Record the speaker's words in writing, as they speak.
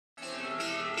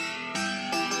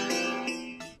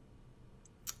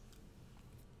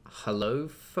Hello,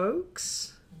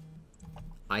 folks.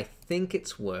 I think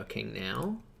it's working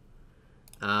now.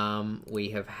 We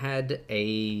have had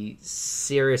a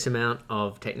serious amount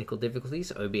of technical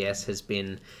difficulties. OBS has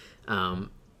been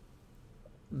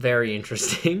very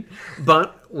interesting,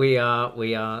 but we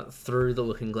are through the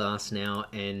looking glass now,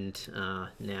 and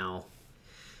now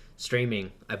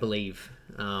streaming, I believe.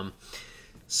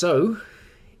 So,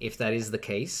 if that is the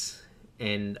case,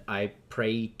 and I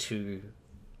pray to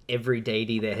every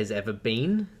deity there has ever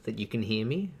been that you can hear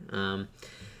me.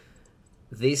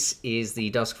 This is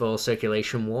the Doskvol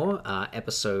Circulation War,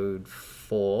 episode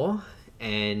 4,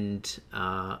 and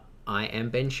I am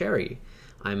Ben Sherry.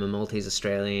 I'm a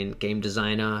Maltese-Australian game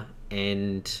designer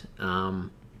and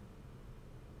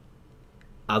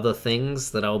other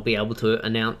things that I'll be able to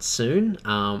announce soon,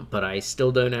 but I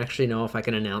still don't actually know if I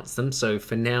can announce them, so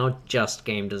for now, just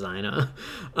game designer.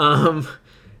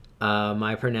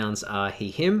 My pronouns are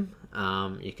he, him.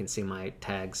 You can see my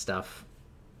tag stuff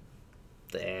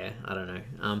there. I don't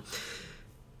know.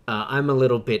 I'm a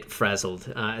little bit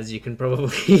frazzled, as you can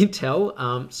probably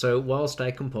tell. So whilst I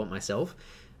comport myself,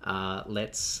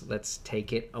 let's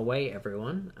take it away,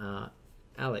 everyone.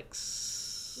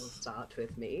 Alex. We'll start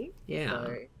with me. Yeah.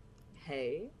 So,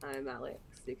 hey, I'm Alex.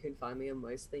 You can find me on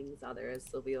most things either as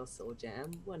Sylvia or Soul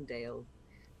Jam. One day I'll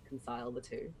reconcile the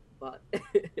two, but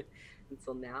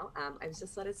until now, I've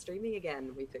just started streaming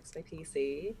again. We fixed my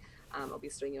PC. I'll be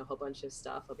streaming a whole bunch of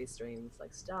stuff. I'll be streaming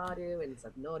like Stardew and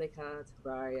Subnautica,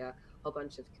 Terraria, a whole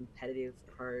bunch of competitive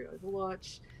pro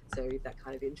Overwatch. So if that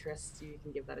kind of interests you, you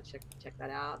can give that a check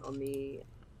that out on the,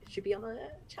 it should be on the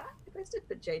chat I posted,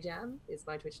 but JJam is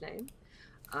my Twitch name.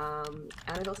 And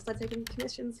I've also started taking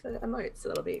commissions for emotes, so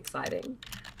that'll be exciting.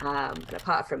 And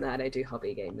apart from that, I do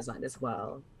hobby game design as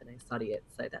well, and I study it,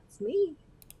 so that's me.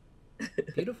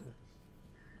 Beautiful.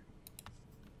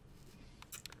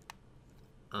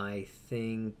 I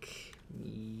think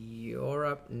you're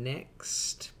up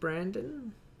next,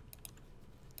 Brandon.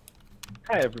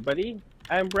 Hi everybody,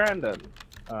 I'm Brandon.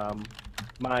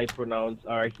 My pronouns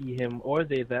are he, him, or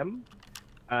they, them.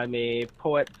 I'm a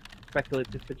poet,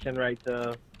 speculative fiction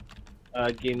writer,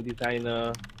 game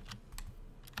designer,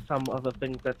 some other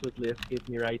things that totally escape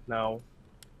me right now.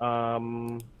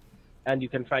 And you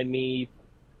can find me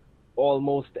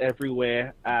almost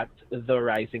everywhere at The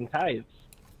Rising Tides.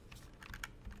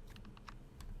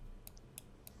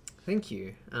 Thank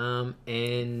you.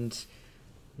 And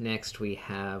next we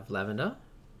have Lavender.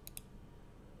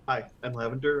 Hi, I'm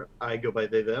Lavender. I go by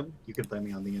they, them. You can find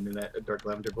me on the internet at Dark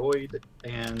Lavender Void.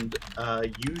 And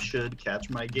you should catch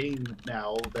my game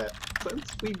now that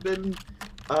since we've been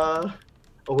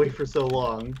away for so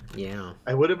long. Yeah.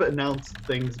 I would have announced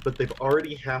things, but they've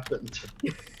already happened.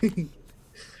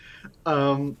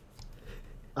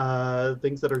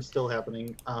 Things that are still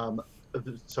happening.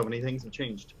 So many things have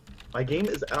changed. My game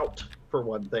is out, for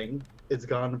one thing. It's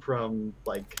gone from,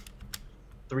 like,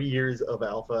 3 years of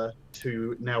alpha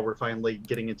to now we're finally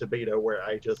getting into beta where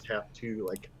I just have to,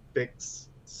 like, fix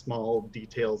small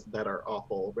details that are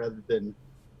awful rather than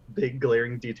big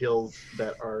glaring details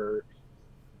that are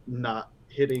not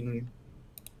hitting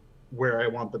where I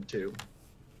want them to.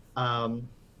 And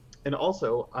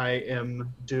also, I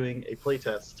am doing a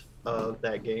playtest of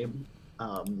that game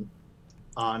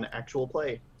on Actual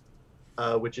Play.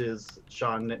 Which is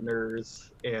Sean Nittner's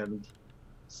and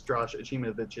Strash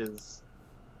Achimovich's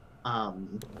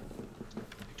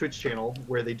Twitch channel,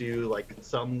 where they do like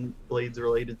some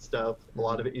Blades-related stuff, a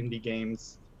lot of indie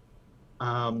games.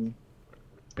 And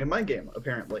my game,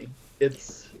 apparently,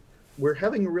 we're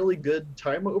having a really good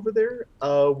time over there.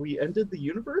 We ended the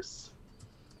universe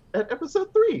at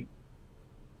episode 3.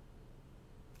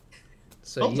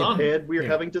 So and we're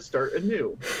having to start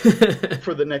anew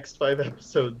for the next 5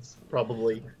 episodes,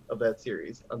 probably, of that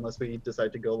series, unless we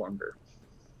decide to go longer.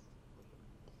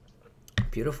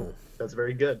 Beautiful. That's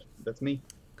very good. That's me.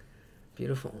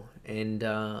 Beautiful. And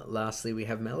lastly, we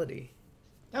have Melody.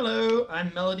 Hello,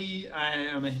 I'm Melody. I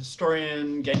am a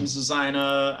historian, games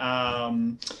designer,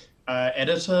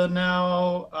 editor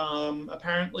now,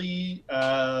 apparently,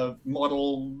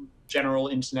 model, general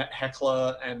internet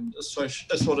heckler, and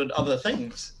assorted other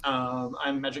things.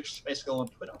 I'm Magic Space Girl on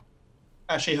Twitter.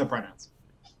 She, her pronouns.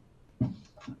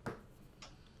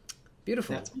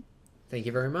 Beautiful. Thank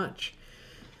you very much.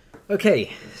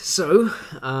 Okay, so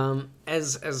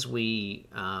as we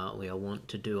are wont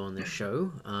to do on this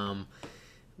show,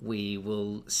 we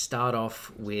will start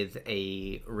off with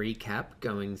a recap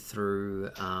going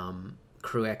through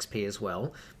crew XP as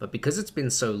well, but because it's been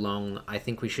so long, I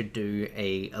think we should do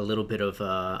a little bit of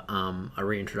a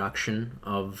reintroduction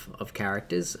of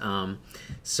characters.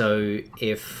 So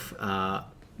if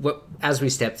as we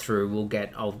step through,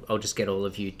 I'll just get all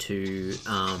of you to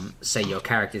say your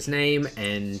character's name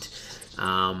and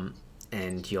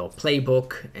your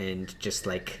playbook and just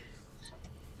like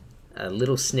a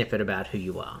little snippet about who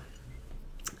you are.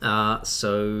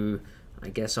 So I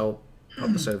guess I'll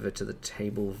pop us over to the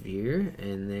table view,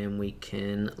 and then we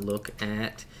can look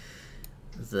at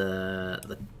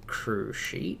the crew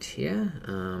sheet here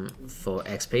for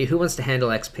XP. Who wants to handle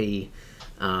XP,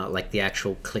 like the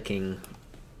actual clicking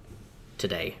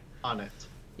today? On it.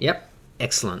 Yep.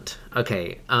 Excellent.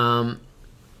 Okay.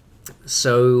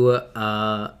 So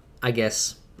I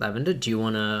guess Lavender, do you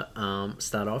want to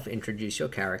start off, introduce your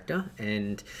character,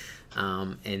 and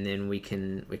then we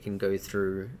can go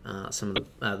through some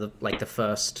of the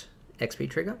first XP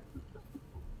trigger.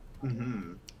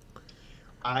 Mm-hmm.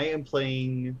 I am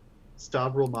playing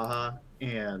Stavro Maha,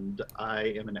 and I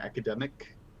am an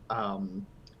academic.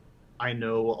 I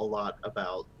know a lot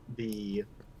about the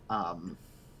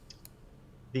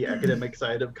academic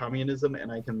side of communism,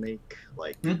 and I can make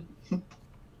like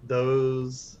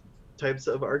those types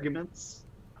of arguments.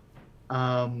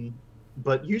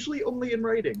 But usually only in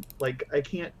writing. Like, I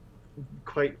can't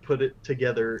quite put it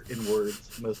together in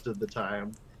words most of the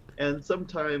time. And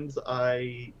sometimes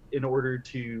in order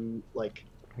to like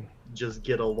just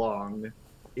get along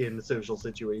in social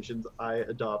situations, I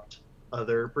adopt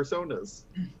other personas.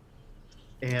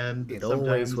 And it sometimes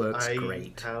always works I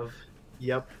great.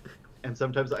 And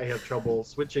sometimes I have trouble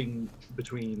switching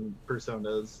between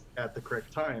personas at the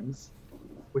correct times,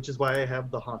 which is why I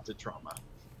have the haunted trauma.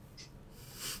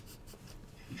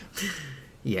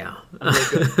 Yeah.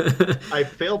 I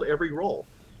failed every roll.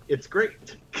 It's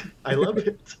great. I love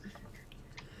it.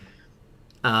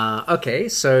 Okay,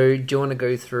 so do you want to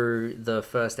go through the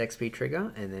first XP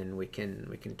trigger, and then we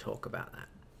can talk about that?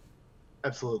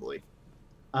 Absolutely.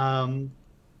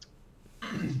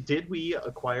 Did we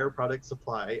acquire product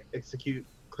supply, execute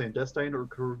clandestine or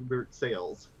covert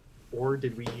sales, or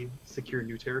did we secure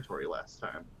new territory last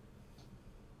time?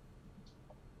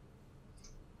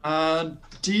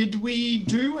 Did we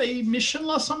do a mission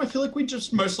last time? I feel like we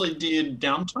just mostly did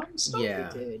downtime stuff.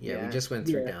 Yeah, We did, we just went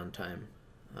through downtime.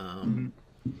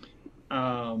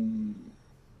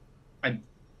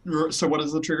 So what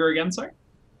is the trigger again, sorry?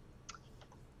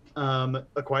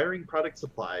 Acquiring product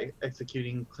supply,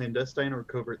 executing clandestine or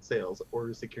covert sales,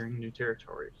 or securing new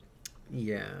territory.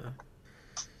 Yeah.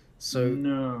 So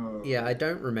no. Yeah, I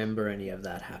don't remember any of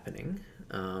that happening.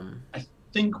 I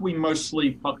think we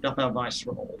mostly fucked up our vice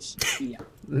rolls. Yeah.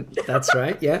 That's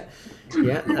right. Yeah.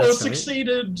 Yeah. Or That's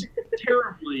succeeded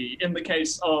terribly in the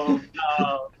case of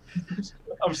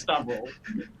Stavro.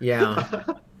 Yeah.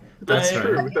 That's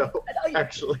right.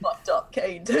 Actually, fucked up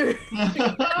Kane too.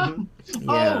 Yeah.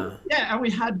 Oh, yeah, and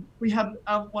we had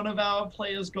one of our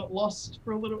players got lost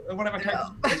for a little. One of our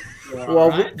characters. Well,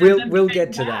 right? we'll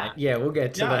get to that. Yeah, we'll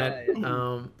get to that.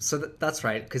 Yeah. So that's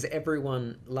right, because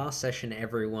last session,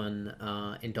 everyone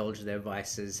indulged their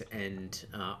vices and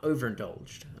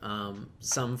overindulged.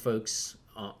 Some folks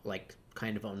like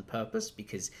kind of on purpose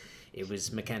because it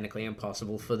was mechanically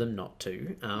impossible for them not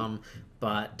to.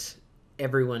 But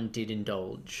everyone did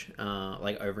indulge,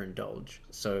 like overindulge.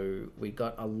 So we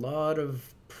got a lot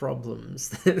of problems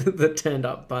that turned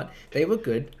up, but they were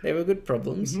good. They were good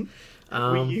problems.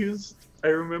 Mm-hmm. I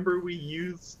remember we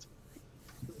used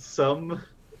some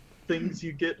things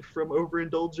you get from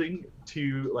overindulging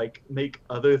to like make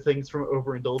other things from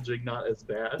overindulging not as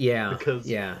bad. Yeah. Because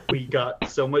we got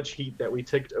so much heat that we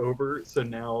ticked over, so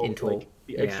now like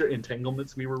the extra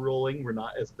entanglements we were rolling were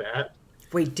not as bad.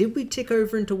 Wait, did we tick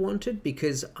over into wanted?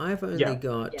 Because I've only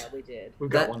got... Yeah, we did. We've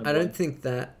got one. I don't think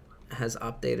that has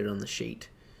updated on the sheet.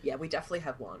 Yeah, we definitely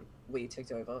have one. We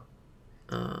ticked over.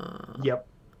 Yep.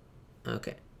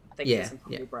 Okay. Thanks for some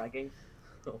humble bragging.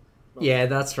 Oh, yeah,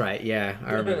 that's right. Yeah,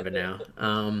 I remember now.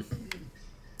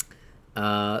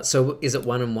 So is it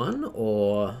 1 and 1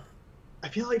 or? I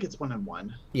feel like it's 1 and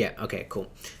 1. Yeah. Okay.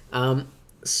 Cool.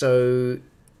 So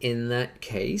in that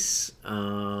case,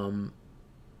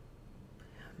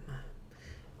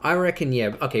 I reckon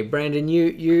Okay, Brandon,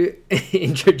 you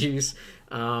introduce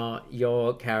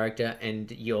your character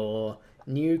and your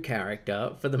new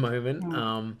character for the moment,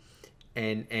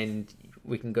 and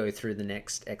we can go through the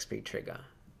next XP trigger.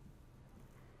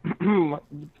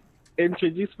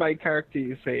 Introduce my character,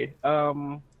 you say.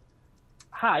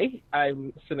 Hi,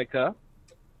 I'm Seneca.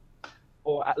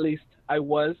 Or at least I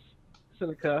was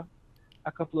Seneca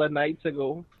a couple of nights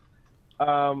ago.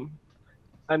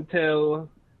 Until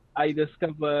I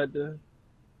discovered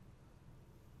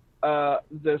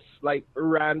this like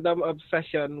random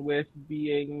obsession with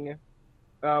being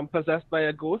possessed by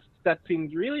a ghost that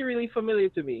seemed really, really familiar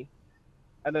to me.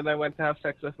 and then I went to have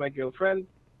sex with my girlfriend,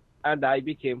 and I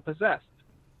became possessed.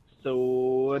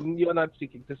 So you're not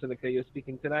speaking to Seneca, you're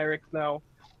speaking to Nyrix now,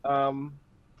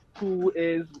 who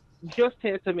is just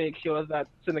here to make sure that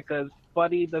Seneca's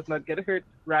body does not get hurt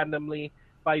randomly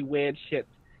by weird shit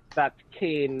that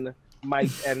Kane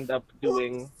might end up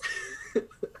doing.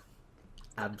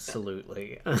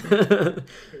 Absolutely.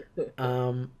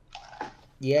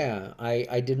 Yeah,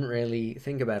 I didn't really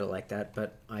think about it like that,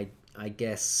 but I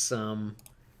guess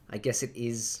it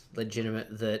is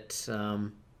legitimate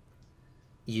that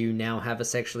you now have a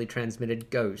sexually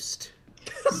transmitted ghost.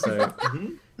 So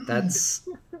that's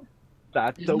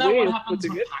That's Isn't a that way what of happens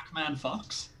putting when it. Pac-Man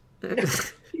fucks?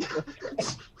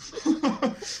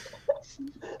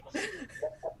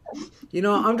 You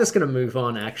know, I'm just gonna move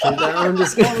on. Actually, I'm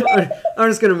just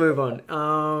gonna move on.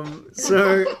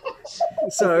 So,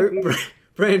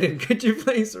 Brandon, could you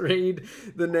please read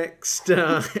the next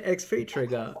XP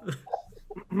trigger?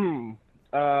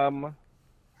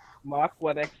 Mark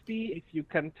 1 XP if you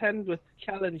contend with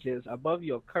challenges above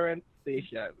your current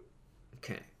station.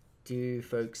 Okay. Do you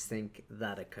folks think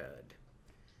that occurred?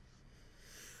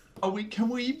 Can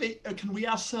we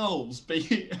ourselves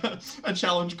be a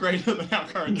challenge greater than our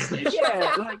current station?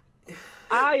 Yeah, like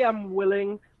I'm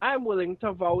willing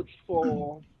to vouch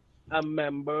for a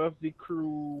member of the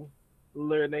crew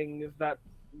learning that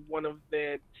one of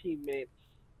their teammates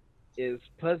is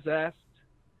possessed.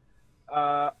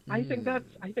 I think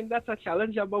that's a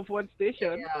challenge above one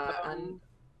station.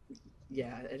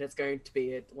 Yeah, and it is going to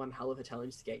be one hell of a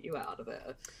challenge to get you out of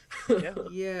it.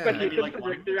 Yeah. Especially Maybe like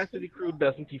considering the rest of the crew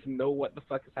doesn't even know what the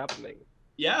fuck is happening.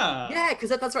 Yeah. Yeah, because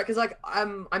that's right. Because like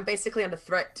I'm basically under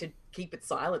threat to keep it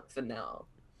silent for now.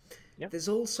 There's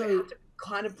I also have to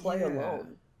kind of play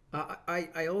along.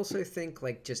 I also think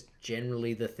like just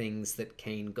generally the things that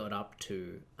Kane got up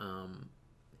to,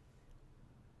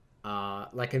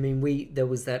 like I mean there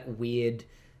was that weird.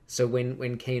 So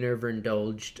when Kane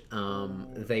overindulged,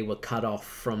 they were cut off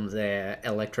from their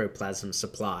electroplasm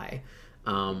supply,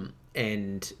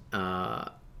 and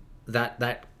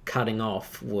that cutting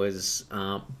off was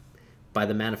by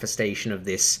the manifestation of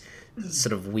this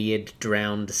sort of weird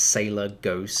drowned sailor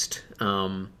ghost,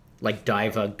 like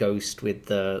diver ghost with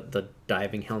the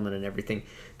diving helmet and everything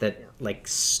that like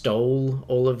stole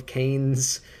all of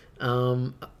Kane's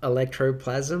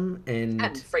electroplasm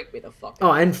and freaked me the fuck out.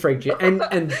 Oh, and freaked you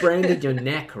and branded your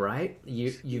neck, right?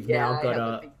 You've now got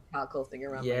a big charcoal thing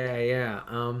around my neck.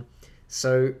 Yeah.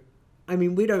 So I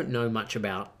mean we don't know much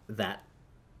about that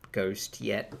ghost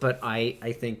yet, but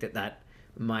I think that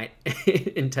might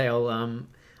entail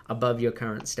above your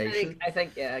current station. I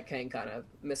think Kane kind of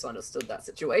misunderstood that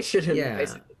situation and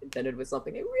basically contended with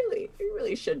something he really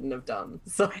shouldn't have done.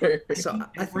 So I think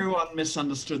everyone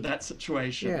misunderstood that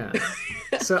situation. Yeah.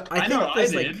 So I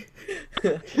think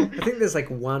there's like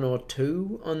 1 or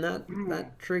 2 on that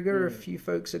trigger. If you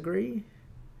folks agree.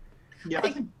 Yeah.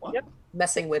 I think one. Yep.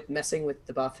 Messing with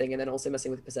the bar thing and then also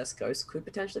messing with possessed ghost could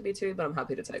potentially be 2, but I'm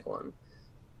happy to take 1.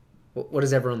 What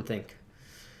does everyone think?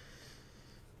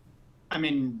 I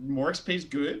mean, more XP is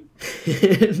good.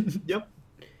 Yep.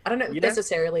 I don't know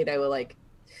necessarily they were like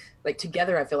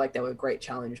together. I feel like they were a great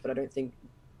challenge, but I don't think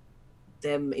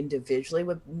them individually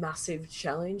were massive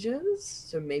challenges.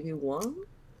 So maybe 1.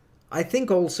 I think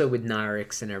also with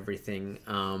Nyrix and everything,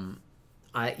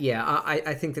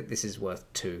 I think that this is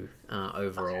worth 2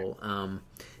 overall. Okay.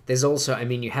 There's also, I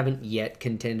mean, you haven't yet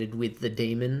contended with the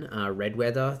demon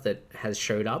Redweather that has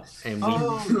showed up, and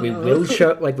we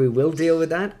will deal with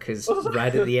that because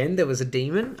right at the end there was a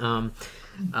demon.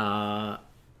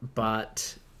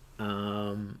 But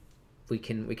we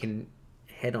can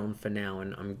head on for now,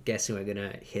 and I'm guessing we're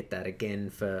gonna hit that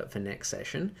again for next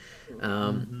session.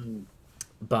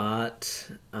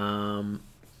 But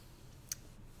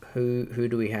who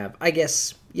do we have? I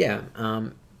guess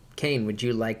Kane, would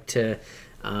you like to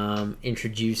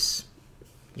introduce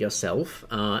yourself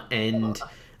and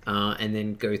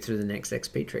then go through the next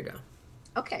XP trigger?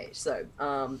 Okay, so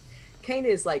Kane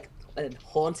is like a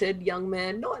haunted young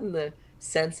man, not in the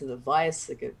sense of the vice,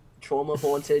 like a trauma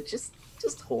haunted, just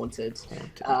haunted.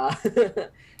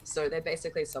 So they're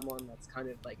basically someone that's kind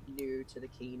of like new to the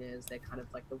Keeners. They're kind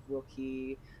of like the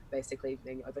rookie, basically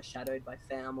being overshadowed by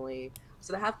family.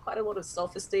 So they have quite a lot of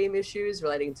self-esteem issues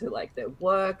relating to like their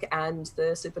work and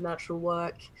their supernatural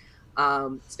work,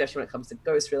 especially when it comes to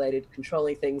ghost-related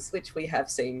controlling things, which we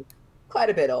have seen quite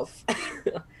a bit of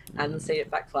and see it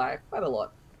backfire quite a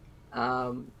lot.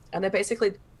 And they're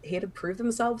basically here to prove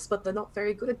themselves, but they're not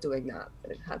very good at doing that.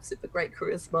 They don't have super great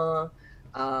charisma.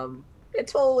 They're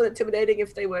tall and intimidating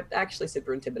if they weren't actually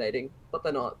super intimidating, but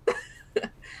they're not.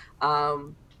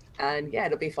 And yeah,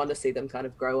 it'll be fun to see them kind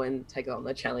of grow and take on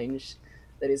the challenge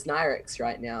that is Nyrix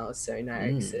right now. So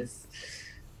Nyrix is,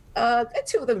 the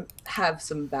two of them have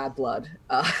some bad blood.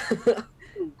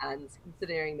 And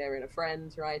considering they're in a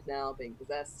friend right now being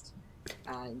possessed,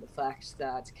 and the fact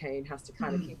that Kane has to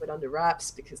kind of keep it under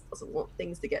wraps because doesn't want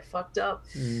things to get fucked up,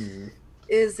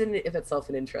 is in of itself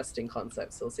an interesting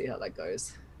concept. So we'll see how that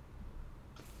goes.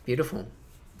 Beautiful.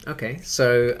 Okay,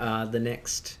 so the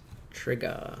next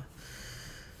trigger.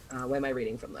 Where am I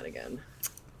reading from that again?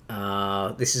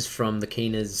 This is from the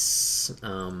Keena's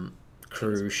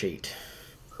crew sheet.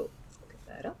 Cool. Let's look at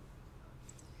that up.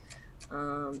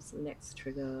 So the next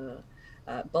trigger,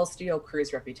 bolster your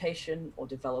crew's reputation or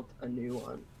develop a new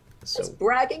one. So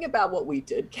bragging about what we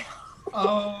did count.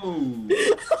 Oh.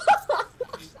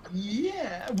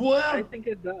 Yeah. Well, I think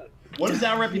it does. what is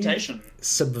our reputation?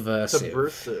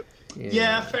 Subversive.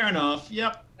 Yeah, fair enough.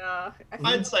 Yep.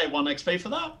 I'd say 1 XP for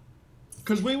that.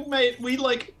 Because we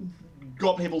like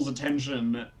got people's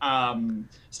attention,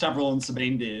 Stavros and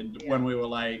Sabine did, when we were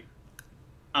like,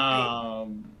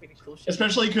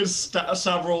 especially because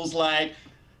Stavros like,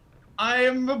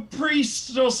 I'm a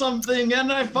priest or something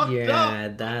and I fucked up. Yeah,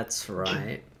 that's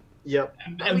right. Yep.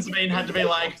 And Sabine had to be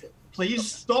like,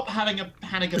 please stop having a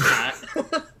panic attack.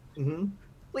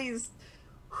 Please.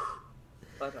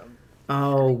 But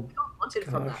Oh, we got wanted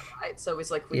from that, right? So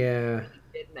it's like we did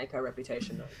make our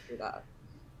reputation through that.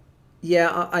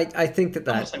 Yeah, I think that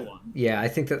I'm gonna say 1. yeah, I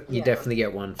think that you definitely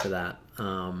get 1 for that.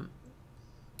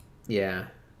 Yeah,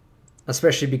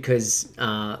 especially because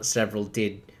several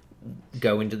did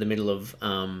go into the middle of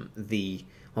the,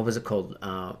 what was it called,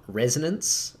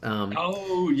 resonance.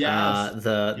 Oh yes.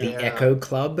 The Echo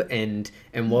Club, and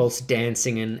whilst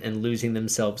dancing and losing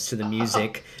themselves to the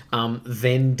music,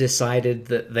 then decided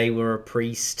that they were a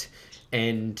priest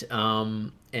and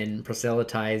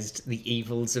proselytized the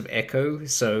evils of Echo.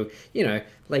 So, you know,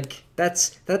 like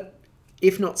that,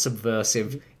 if not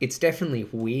subversive, it's definitely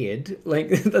weird. Like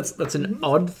that's an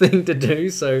odd thing to do.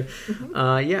 So,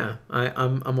 yeah,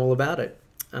 I'm all about it.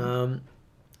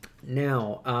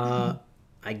 Now,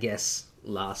 I guess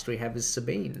last we have is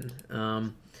Sabine.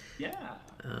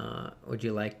 Would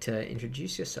you like to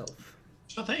introduce yourself?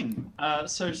 Sure thing.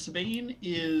 So Sabine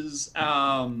is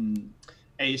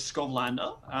a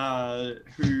Skovlander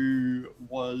who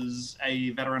was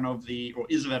a veteran of the, or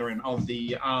is a veteran of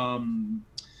the,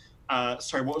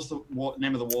 sorry, what was the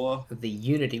name of the war? The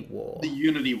Unity War. The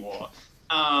Unity War.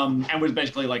 And was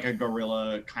basically like a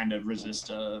guerrilla kind of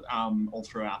resistor all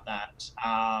throughout that.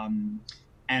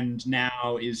 And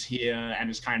now is here and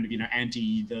is kind of, you know,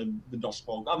 anti the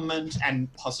Doskvol government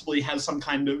and possibly has some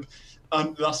kind of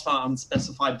thus far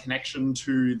unspecified connection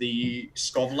to the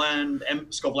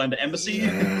Skovlander embassy.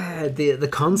 Yeah, the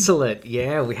consulate.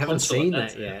 Yeah, we haven't seen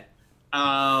that yet.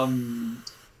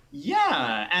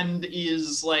 Yeah, and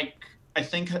is like, I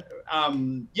think,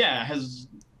 has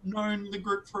known the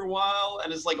group for a while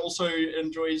and is like also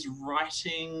enjoys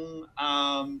writing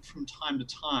from time to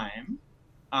time.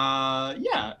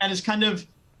 And is kind of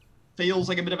feels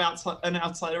like a bit of an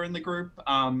outsider in the group,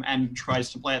 and tries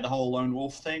to play at the whole lone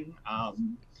wolf thing,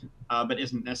 but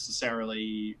isn't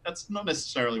necessarily, that's not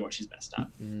necessarily what she's best at.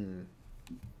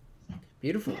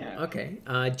 Beautiful. Yeah. Okay.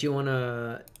 Do you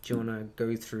wanna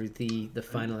go through the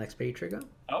final XP trigger?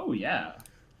 Oh yeah,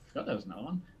 forgot there was another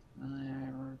one.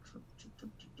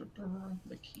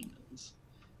 The Keenas.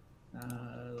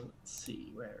 Let's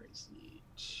see, where is it?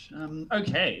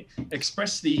 Okay,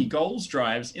 express the goals,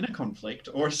 drives, inner conflict,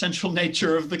 or essential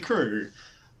nature of the crew.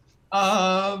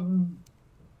 I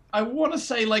want to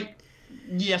say, like,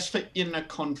 yes for inner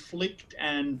conflict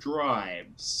and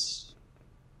drives.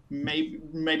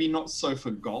 Maybe not so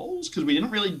for goals, because we didn't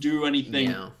really do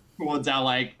anything towards our,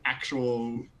 like,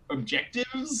 actual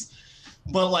objectives.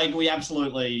 But, like, we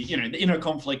absolutely, you know, the inner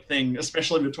conflict thing,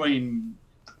 especially between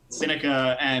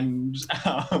Seneca and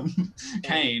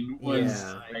Kane, was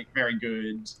like very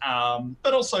good.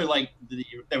 But also, like,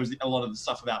 there was a lot of the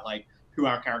stuff about like who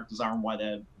our characters are and why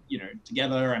they're, you know,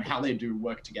 together and how they do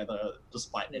work together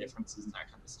despite their differences and that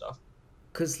kind of stuff.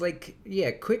 Because, like,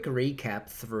 quick recap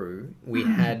through, we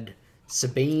had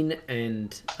Sabine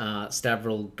and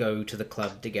Stavros go to the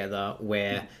club together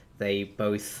where they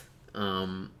both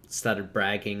started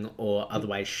bragging or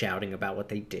otherwise shouting about what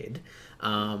they did.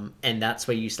 And that's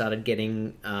where you started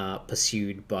getting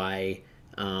pursued by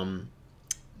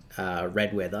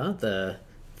Redweather,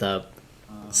 the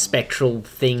spectral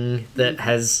thing that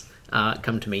has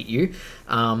come to meet you.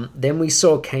 Then we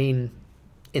saw Kane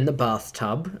in the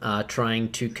bathtub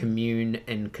trying to commune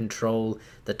and control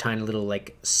the tiny little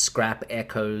like scrap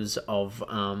echoes of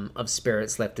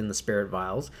spirits left in the spirit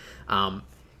vials.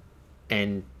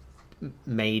 And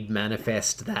made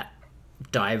manifest that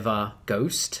diver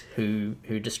ghost who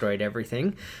destroyed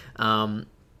everything. Then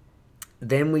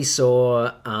we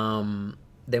saw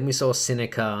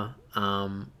Seneca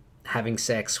having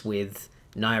sex with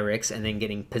Nyrix and then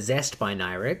getting possessed by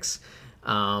Nyrix.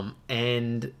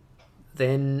 And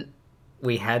then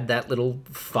we had that little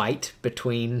fight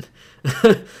between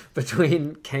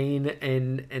between Kane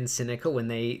and Seneca when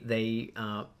they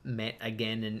met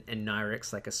again, and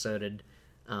Nyrix like asserted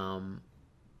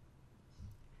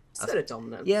asserted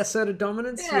dominance. Yeah, asserted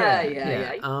dominance. Yeah.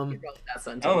 Yeah. Oh,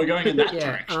 we're going in that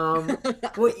direction.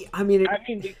 Well, I mean,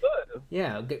 we could.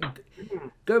 Yeah,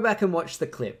 go back and watch the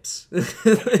clips.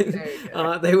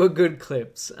 They were good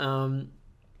clips. And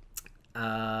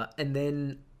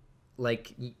then,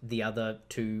 like, the other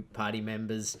two party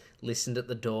members listened at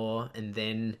the door, and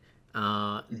then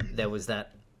there was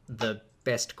the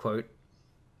best quote,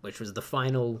 which was the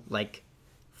final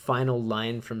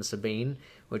line from Sabine,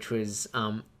 which was,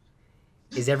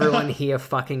 "Is everyone here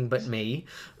fucking but me?"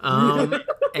 And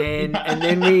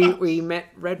then we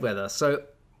met Redweather. So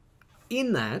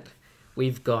in that,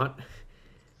 we've got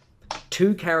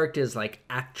two characters like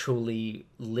actually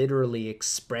literally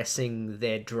expressing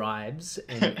their drives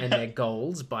and their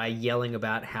goals by yelling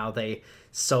about how they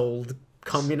sold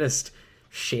communist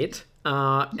shit.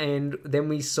 And then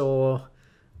we saw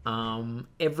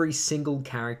every single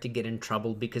character get in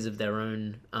trouble because of their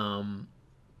own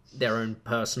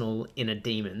personal inner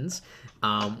demons,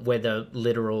 whether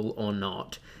literal or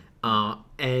not.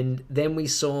 And then we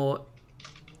saw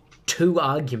two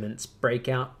arguments break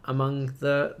out among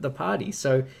the party.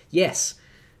 So yes,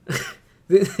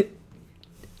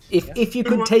 if you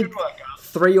could take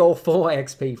 3 or 4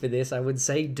 XP for this, I would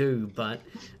say do, but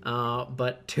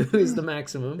 2 is the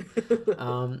maximum.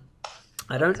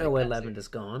 I don't know where Lavender's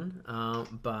gone,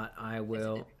 but I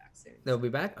will. They'll be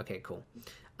back. Okay, cool.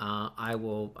 I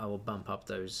will bump up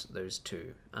those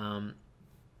 2.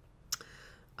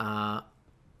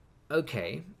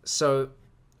 Okay, so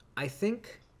I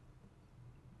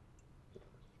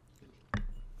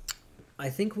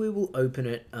think we will open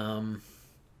it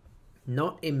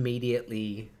not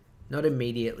immediately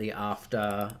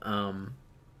after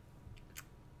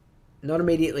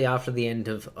the end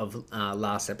of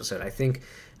last episode. I think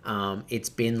it's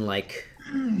been like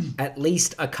at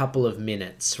least a couple of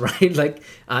minutes, right? Like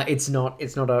it's not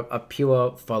a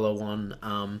pure follow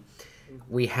on.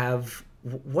 We have,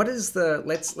 what is the,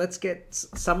 let's get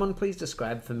someone please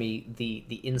describe for me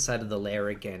the inside of the lair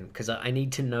again, because I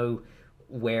need to know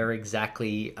where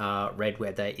exactly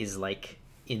Redweather is like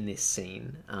in this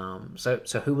scene. So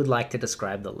who would like to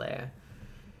describe the lair?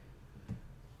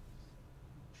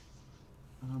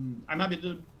 I'm happy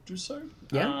to do so.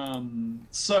 Yeah.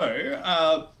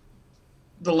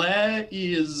 The lair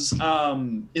is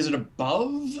it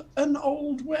above an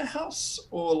old warehouse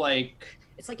or like?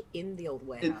 It's like in the old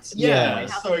warehouse.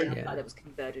 That was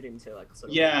converted into like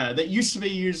sort of. Yeah, that used to be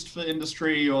used for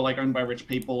industry or like owned by rich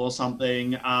people or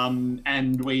something.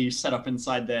 And we set up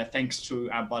inside there thanks to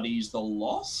our buddies, the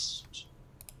Lost.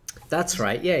 That's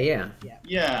right. Yeah.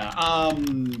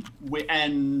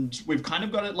 We've kind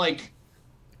of got it like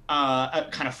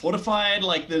kind of fortified.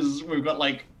 Like we've got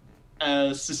like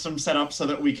a system set up so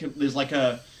that there's like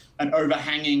an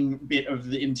overhanging bit of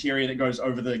the interior that goes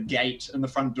over the gate and the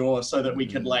front door so that we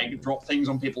could like drop things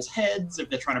on people's heads if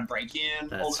they're trying to break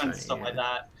in, all kinds of stuff like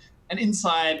that. And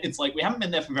inside, it's like we haven't been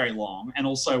there for very long, and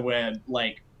also we're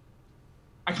like,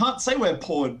 I can't say we're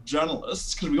poor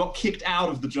journalists because we got kicked out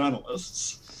of the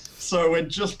journalists, so we're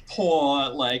just poor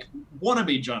like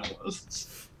wannabe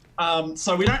journalists.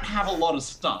 So we don't have a lot of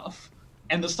stuff.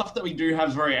 And the stuff that we do have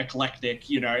is very eclectic,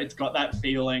 you know, it's got that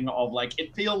feeling of like,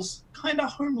 it feels kind of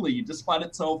homely despite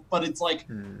itself, but it's like,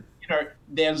 you know,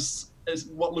 there's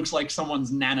what looks like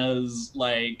someone's nana's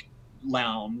like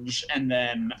lounge, and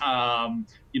then,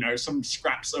 you know, some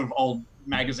scraps of old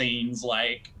magazines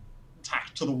like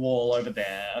tacked to the wall over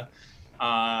there.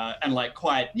 And like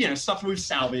quite, you know, stuff we've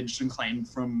salvaged and claimed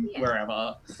from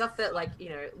wherever. Stuff that like, you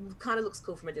know, kind of looks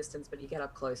cool from a distance, but you get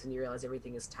up close and you realize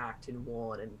everything is tacked and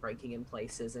worn and breaking in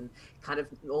places and kind of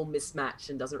all mismatched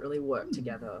and doesn't really work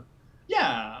together.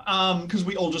 Yeah, because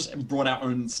we all just brought our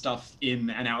own stuff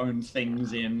in and our own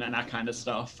things in and that kind of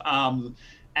stuff.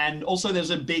 And also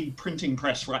there's a big printing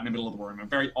press right in the middle of the room, a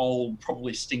very old,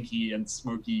 probably stinky and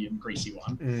smoky and greasy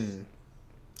one.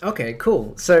 Okay,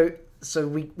 cool. So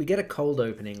we get a cold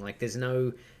opening, like there's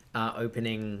no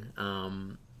opening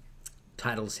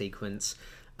title sequence,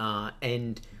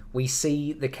 and we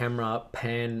see the camera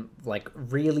pan like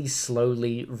really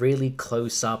slowly, really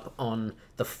close up on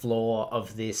the floor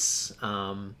of this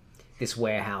this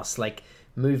warehouse, like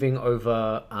moving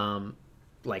over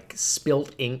like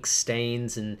spilt ink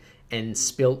stains and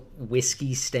spilt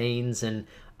whiskey stains, and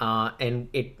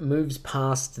it moves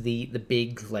past the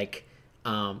big like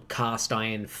cast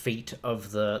iron feet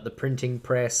of the printing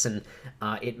press, and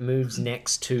it moves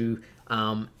next to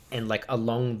and like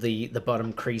along the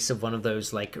bottom crease of one of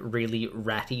those like really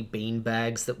ratty bean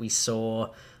bags that we saw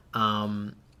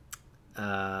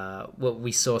what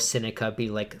we saw Seneca be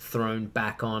like thrown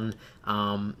back on,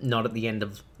 not at the end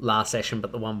of last session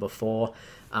but the one before,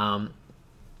 and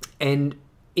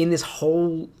in this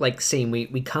whole like scene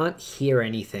we can't hear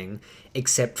anything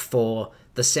except for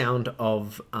the sound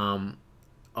of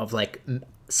like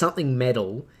something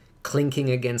metal clinking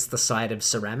against the side of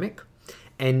ceramic,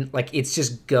 and like it's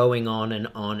just going on,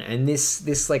 and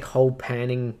this like whole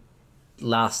panning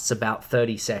lasts about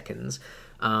 30 seconds.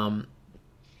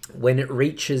 When it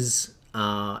reaches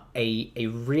a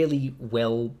really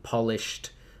well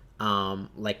polished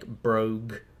like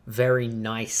brogue, very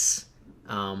nice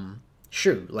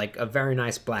shoe, like a very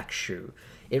nice black shoe.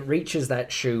 It reaches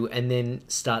that shoe and then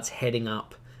starts heading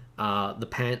up the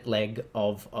pant leg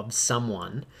of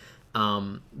someone.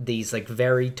 These like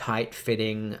very tight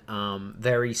fitting,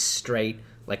 very straight,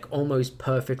 like almost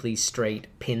perfectly straight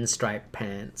pinstripe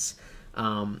pants.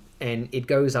 And it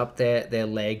goes up their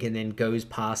leg and then goes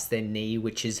past their knee,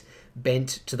 which is bent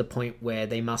to the point where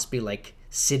they must be like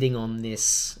sitting on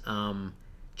this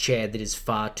chair that is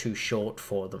far too short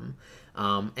for them.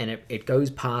 And it goes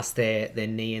past their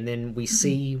knee, and then we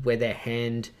see where their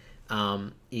hand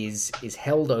is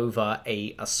held over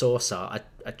a saucer,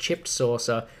 a chipped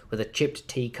saucer with a chipped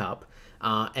teacup,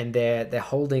 and they're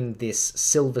holding this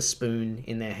silver spoon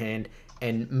in their hand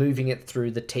and moving it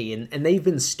through the tea, and they've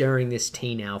been stirring this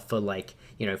tea now for like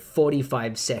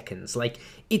 45 seconds. Like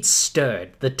it's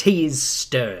stirred, the tea is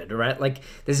stirred, right? Like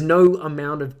there's no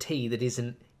amount of tea that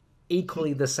isn't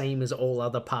equally the same as all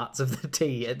other parts of the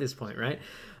tea at this point, right?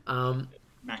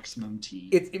 Maximum tea.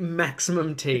 It's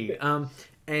maximum tea.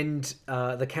 And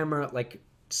the camera like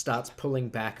starts pulling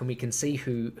back, and we can see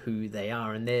who they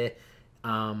are, and they're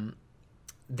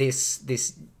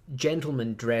this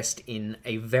gentleman dressed in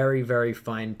a very, very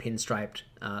fine pinstriped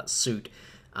suit,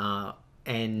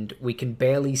 and we can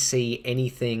barely see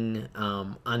anything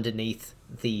underneath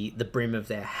the brim of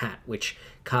their hat, which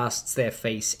casts their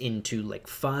face into like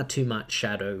far too much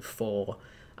shadow for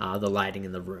the lighting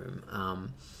in the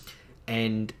room.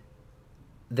 And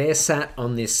they're sat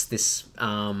on this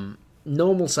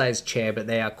normal sized chair, but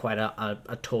they are quite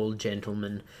a tall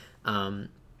gentleman.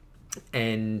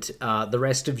 And the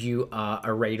rest of you are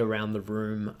arrayed around the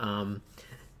room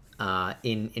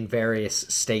in various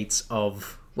states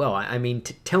of, well, I mean,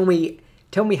 tell me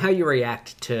how you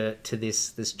react to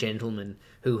this gentleman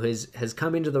who has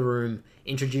come into the room,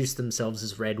 introduced themselves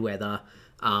as Redweather,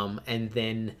 and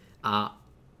then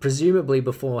presumably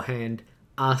beforehand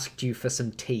asked you for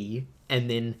some tea, and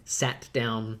then sat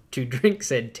down to drink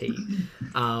said tea.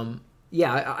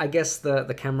 Yeah, I guess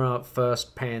the camera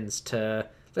first pans to...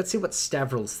 Let's see what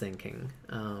Stavral's thinking.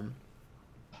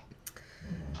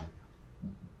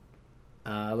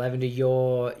 Lavender,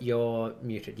 you're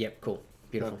muted. Yep, cool.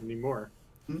 Beautiful. Not anymore.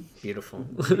 Beautiful.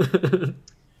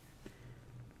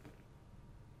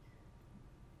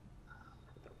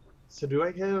 So do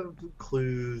I have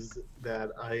clues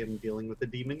that I am dealing with a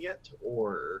demon yet,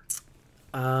 or...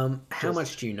 How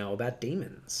much do you know about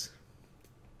demons?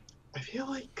 I feel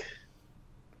like...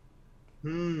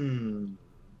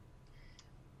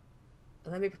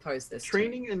 Let me propose this.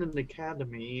 Training in an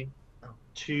academy Oh.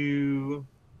 to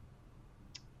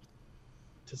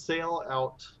sail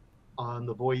out on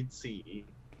the void sea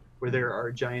where there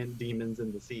are giant demons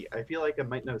in the sea. I feel like I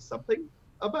might know something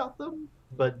about them,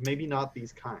 but maybe not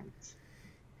these kinds.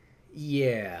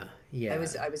 Yeah. I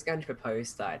was going to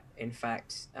propose that, in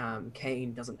fact,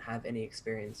 Kane doesn't have any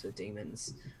experience with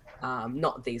demons.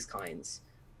 Not these kinds.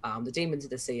 The demons of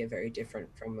the sea are very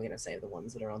different from, we're going to say, the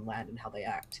ones that are on land and how they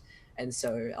act. And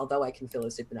so, although I can feel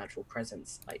a supernatural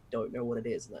presence, I don't know what it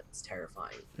is, and that's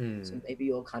terrifying. So maybe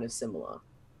you're kind of similar,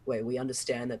 where we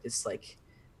understand that this, like,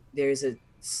 there is a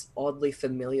oddly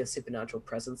familiar supernatural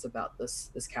presence about this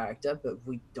character, but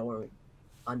we don't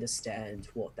understand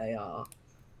what they are.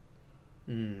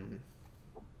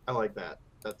 I like that.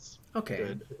 That's okay.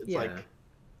 Good. It's yeah. like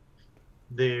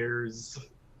there's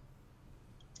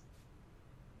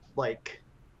like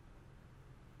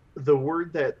the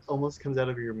word that almost comes out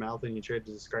of your mouth when you try to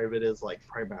describe it is like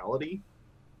primality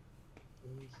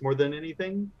more than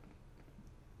anything.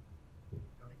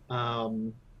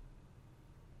 But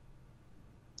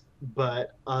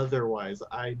otherwise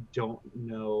I don't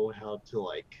know how to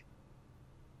like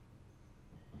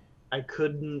I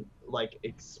couldn't like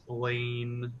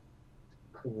explain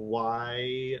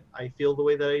why I feel the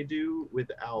way that I do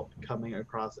without coming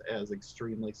across as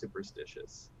extremely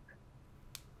superstitious.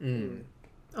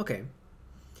 Okay.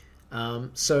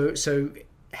 So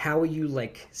how are you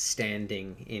like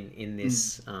standing in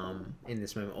this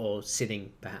moment, or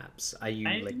sitting perhaps? Are you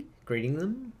like greeting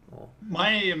them, or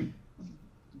My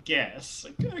guess,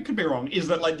 I could be wrong, is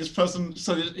that like this person,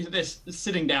 so they're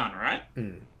sitting down, right?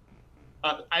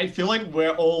 I feel like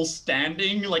we're all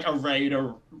standing like arrayed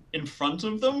in front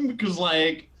of them because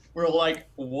like we're all like,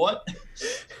 what?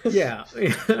 Yeah.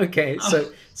 Okay.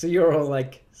 So you're all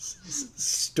like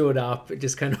stood up,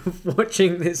 just kind of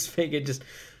watching this figure just.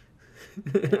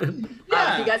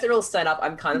 If you guys are all set up,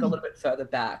 I'm kind of a little bit further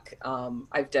back.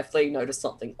 I've definitely noticed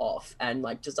something off, and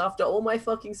like just after all my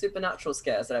fucking supernatural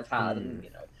scares that I've had in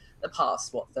the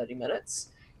past 30 minutes,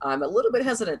 I'm a little bit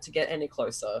hesitant to get any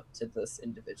closer to this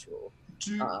individual.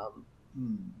 Do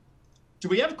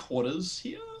we have quarters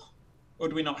here, or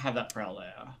do we not have that for our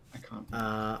lair? I can't.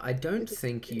 I don't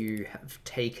think you have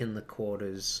taken the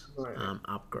quarters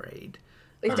upgrade.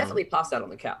 He's definitely passed out on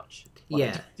the couch. We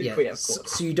have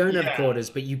so you don't have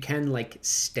quarters, but you can like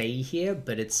stay here,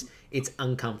 but it's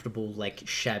uncomfortable, like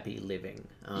shabby living.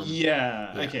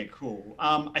 Okay, cool.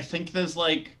 I think there's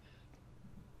like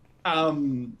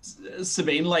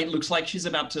Sabine like looks like she's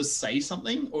about to say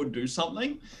something or do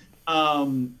something,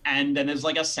 and then there's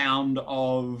like a sound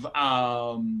of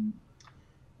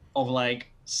like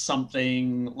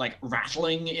something like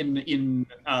rattling in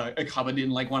a cupboard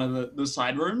in like one of the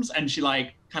side rooms, and she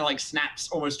like kind of like snaps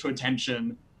almost to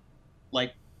attention,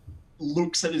 like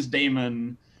looks at this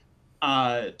demon,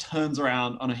 turns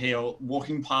around on a heel,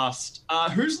 walking past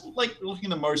who's like looking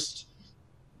the most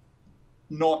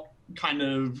not kind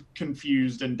of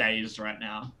confused and dazed right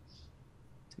now.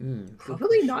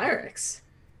 Probably Nyrix.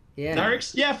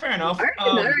 Nyrix, fair enough. I reckon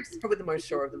Nyrix is probably the most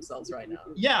sure of themselves right now.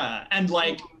 And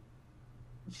like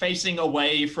facing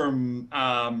away from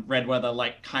Redweather,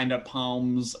 like kind of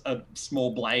palms a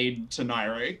small blade to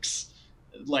Nyrix,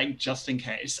 like just in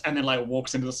case, and then like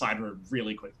walks into the side room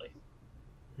really quickly.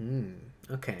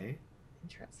 Okay.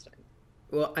 Interesting.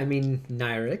 Well, I mean,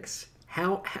 Nyrix,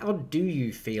 how do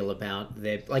you feel about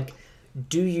their, like,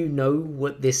 do you know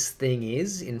what this thing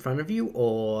is in front of you,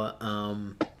 or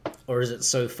is it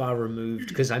so far removed?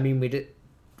 Because I mean,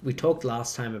 we talked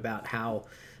last time about how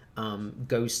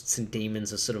ghosts and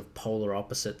demons are sort of polar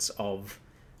opposites of,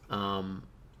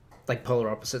 like polar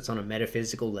opposites on a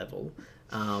metaphysical level.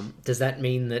 Does that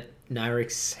mean that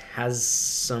Nyrix has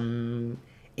some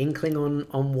inkling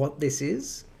on what this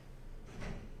is?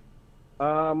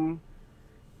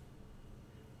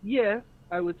 Yeah,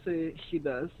 I would say she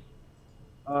does.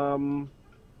 But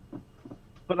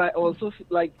I also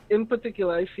like, in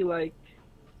particular, I feel like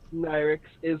Nyrix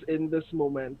is in this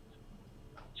moment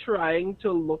trying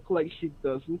to look like she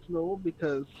doesn't know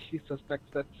because she suspects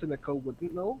that Cynical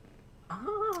wouldn't know.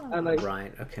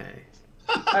 Right, okay.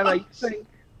 And I think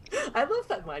I love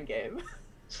that mind game.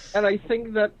 And I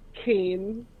think that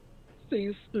Kane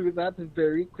sees through that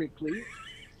very quickly.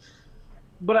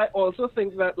 But I also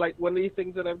think that, like, one of the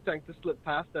things that I'm trying to slip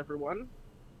past everyone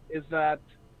is that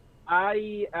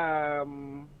I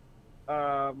am,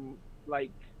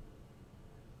 like,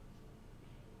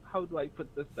 how do I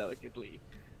put this delicately?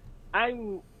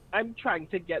 I'm trying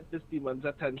to get this demon's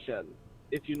attention,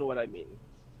 if you know what I mean.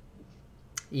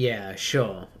 Yeah,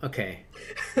 sure. Okay.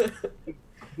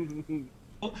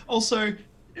 Also,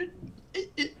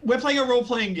 we're playing a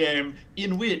role-playing game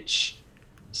in which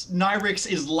Nyrix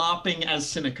is LARPing as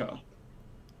Seneca.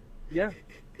 Yeah.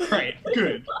 Great.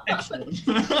 Good. Excellent.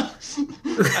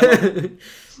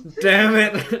 Damn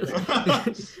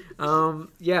it.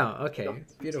 Yeah, okay.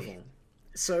 Beautiful.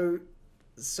 So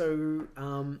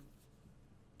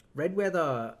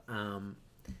Redweather,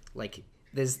 like,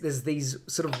 there's these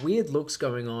sort of weird looks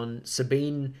going on.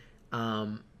 Sabine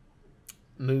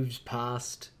moves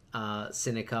past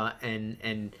Seneca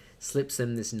and slips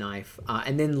them this knife,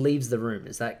 and then leaves the room.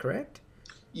 Is that correct?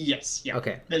 Yes. Yeah.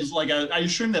 Okay. There's like I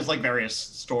assume there's like various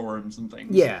storerooms and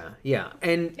things. Yeah.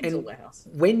 And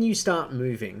when you start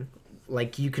moving,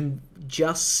 like, you can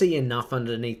just see enough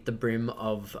underneath the brim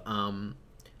of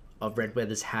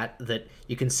Redweather's hat that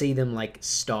you can see them like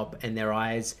stop and their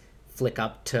eyes flick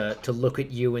up to look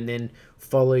at you and then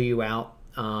follow you out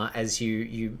as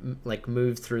you like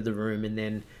move through the room and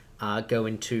then go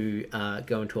into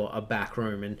a back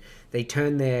room, and they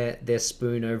turn their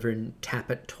spoon over and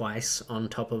tap it twice on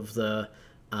top of the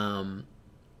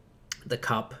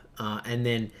cup, and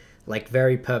then like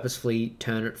very purposefully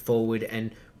turn it forward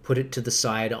and put it to the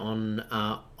side on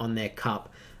their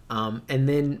cup. and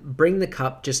then bring the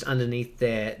cup just underneath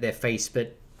their face,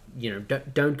 but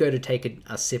don't go to take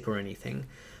a sip or anything.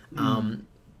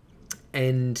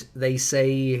 And they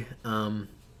say, and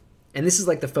this is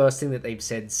like the first thing that they've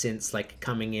said since like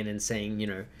coming in and saying,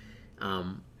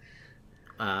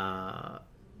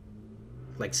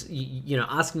 like,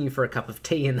 asking you for a cup of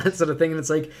tea and that sort of thing. And it's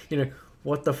like,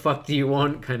 what the fuck do you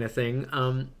want, kind of thing.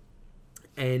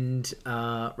 And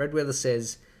Redweather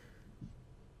says,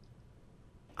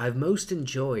 I've most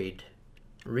enjoyed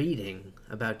reading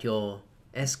about your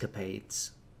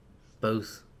escapades,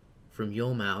 both from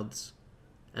your mouths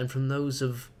and from those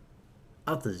of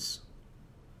others,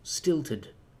 stilted,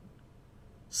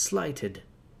 slighted.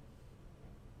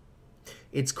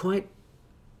 It's quite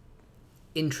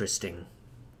interesting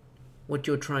what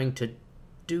you're trying to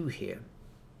do here.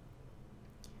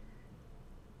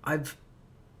 I've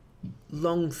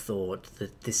long thought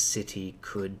that this city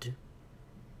could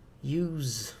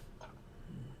use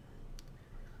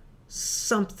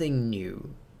something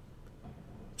new,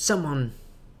 someone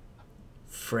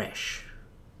fresh.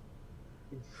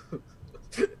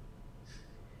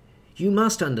 You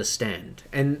must understand.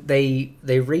 And they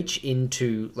reach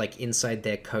into like inside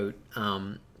their coat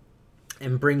and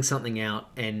bring something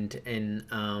out, and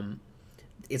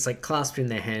it's like clasped in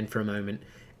their hand for a moment,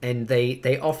 and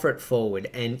they offer it forward,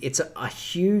 and it's a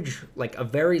huge, like a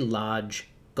very large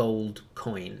gold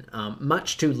coin,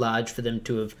 much too large for them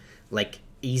to have like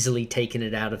easily taken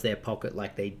it out of their pocket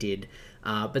like they did,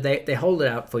 but they hold it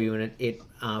out for you, and it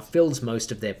fills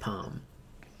most of their palm,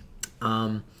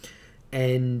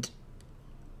 and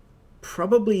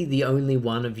probably the only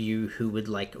one of you who would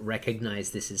like recognize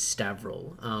this is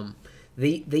Stavral.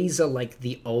 These are like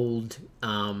the old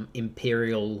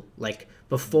imperial, like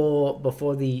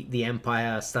before the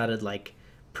Empire started like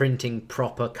printing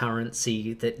proper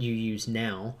currency that you use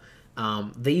now.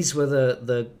 These were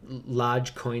the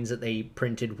large coins that they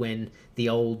printed when the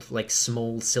old like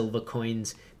small silver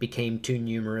coins became too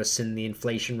numerous, and the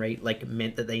inflation rate like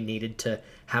meant that they needed to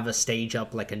have a stage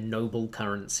up like a noble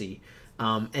currency.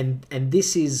 And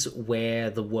this is where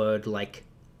the word like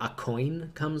a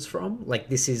coin comes from. Like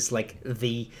this is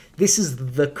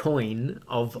the coin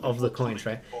of the coins,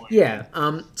 right? Yeah.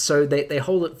 So they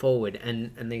hold it forward,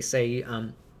 and they say,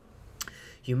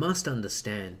 you must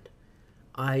understand,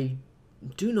 I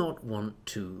do not want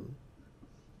to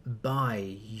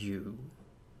buy you.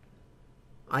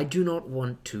 I do not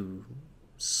want to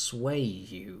sway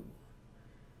you.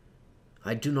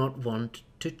 I do not want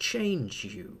to change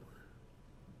you.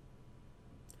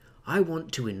 I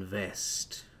want to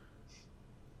invest.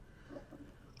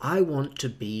 I want to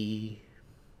be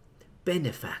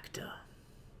benefactor.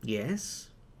 Yes?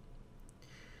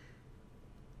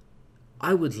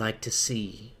 I would like to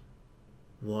see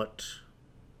what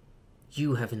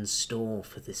you have in store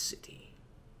for this city.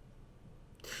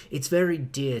 It's very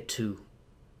dear to...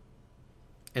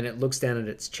 And it looks down at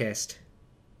its chest.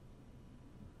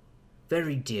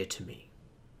 Very dear to me.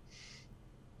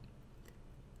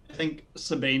 I think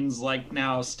Sabine's like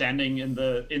now standing in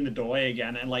the doorway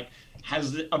again, and like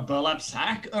has a burlap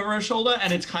sack over her shoulder,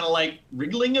 and it's kind of like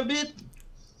wriggling a bit.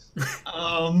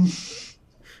 And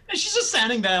she's just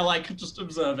standing there, like just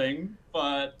observing.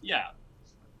 But yeah.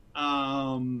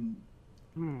 So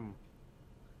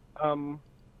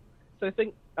I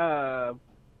think Narix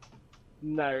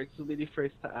will be the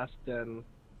first to ask then,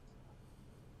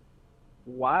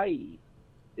 why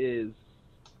is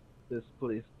this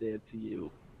place dear to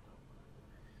you?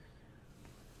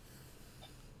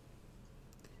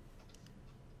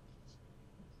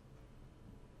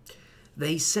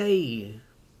 They say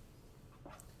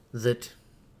that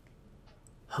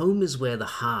home is where the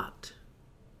heart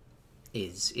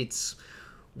is. It's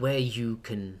where you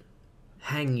can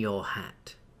hang your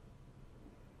hat.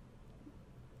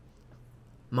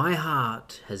 My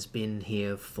heart has been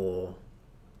here for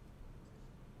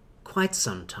quite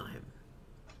some time.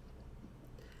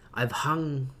 I've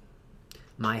hung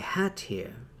my hat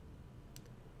here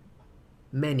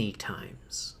many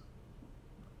times.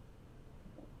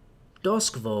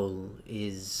 Doskvol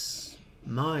is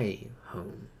my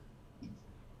home.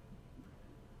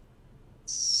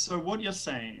 So what you're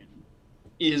saying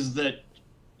is that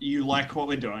you like what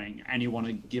we're doing and you want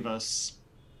to give us,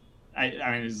 I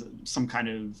mean, is some kind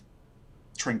of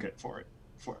trinket for it.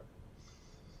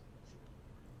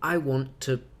 I want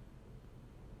to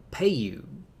pay you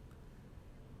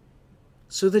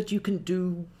so that you can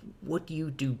do what you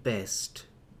do best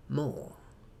more.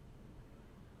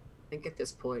 I think at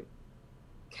this point,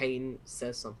 Kane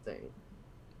says something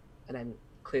and then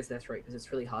clears their throat because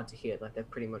it's really hard to hear. Like,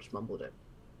 they've pretty much mumbled it.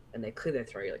 And they clear their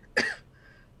throat, like...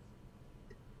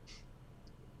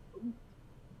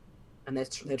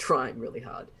 and they're trying really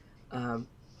hard.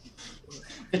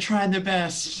 They're trying their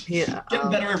best. Yeah,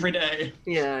 Getting better every day.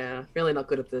 Yeah, really not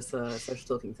good at this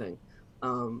social talking thing.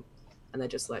 And they're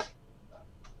just like,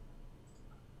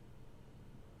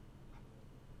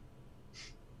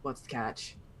 what's the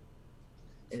catch?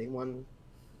 Anyone?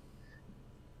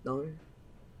 No?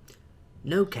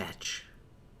 No catch.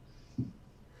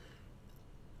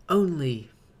 Only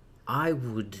I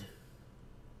would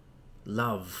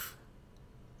love,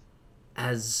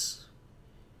 as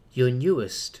your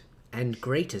newest and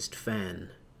greatest fan,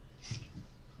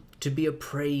 to be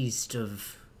appraised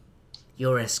of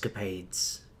your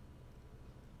escapades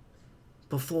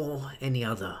before any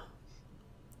other.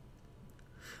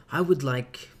 I would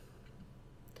like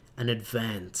an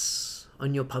advance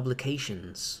on your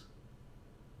publications.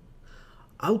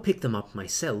 I'll pick them up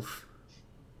myself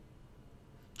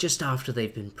just after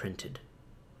they've been printed.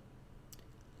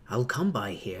 I'll come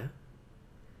by here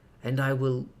and I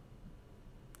will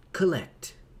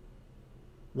collect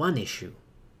one issue.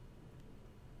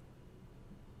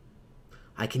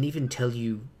 I can even tell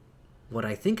you what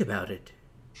I think about it,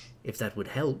 if that would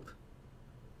help.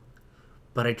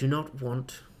 But I do not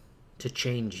want to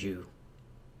change you.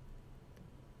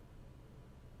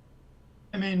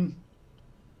 I mean,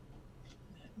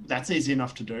 that's easy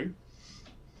enough to do.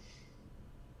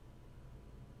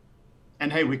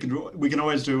 And hey, we can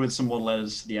always do with some more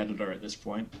letters to the editor at this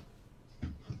point.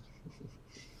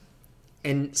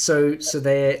 And so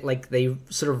they like they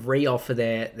sort of re-offer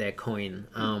their coin,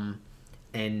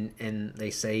 and they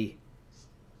say,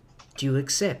 "Do you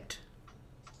accept?"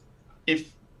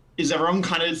 Is everyone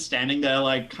kind of standing there,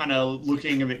 like, kind of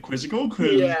looking a bit quizzical?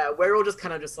 Yeah, we're all just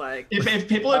kind of just like... If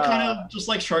people are kind of just,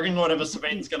 like, shrugging or whatever,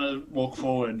 Sabine's going to walk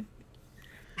forward.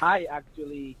 I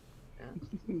actually...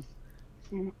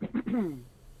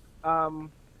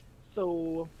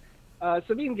 So,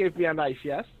 Sabine gave me a knife,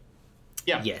 yes?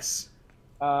 Yeah. Yes.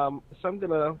 So I'm going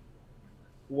to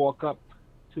walk up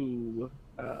to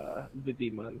the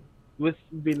demon with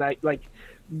the knife, like...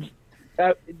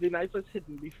 the knife was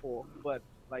hidden before, but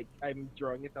like I'm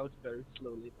drawing it out very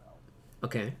slowly now.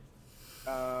 Okay.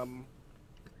 And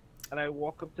I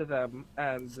walk up to them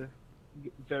and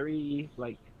very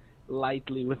like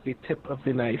lightly with the tip of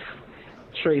the knife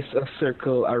trace a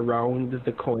circle around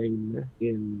the coin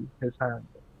in his hand.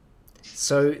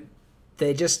 So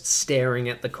they're just staring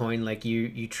at the coin, like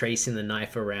you tracing the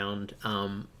knife around,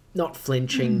 not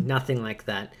flinching, nothing like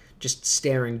that, just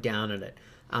staring down at it.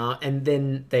 And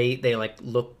then they like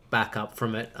look back up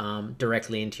from it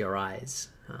directly into your eyes.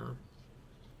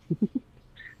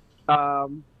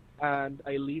 And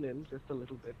I lean in just a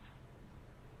little bit.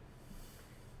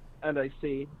 And I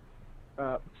say,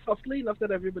 softly, enough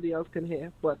that everybody else can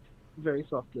hear, but very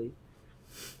softly.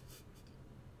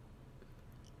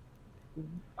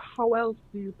 How else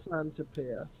do you plan to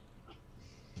pay us?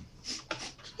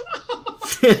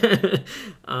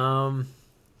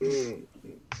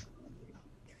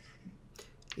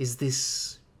 Is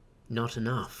this not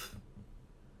enough?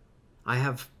 I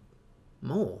have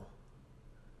more.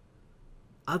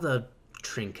 Other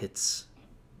trinkets.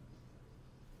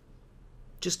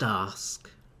 Just ask.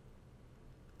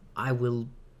 I will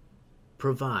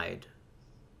provide.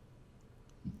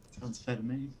 Sounds fair to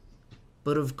me.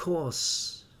 But of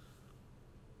course,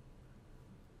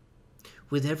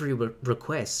 with every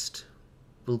request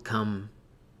will come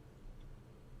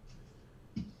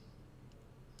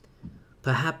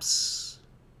perhaps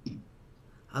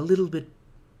a little bit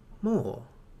more.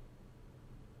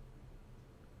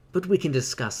 But we can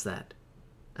discuss that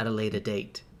at a later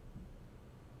date.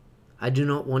 I do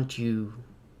not want you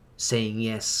saying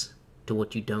yes to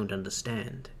what you don't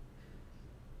understand.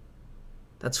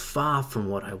 That's far from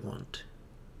what I want.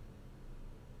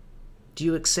 Do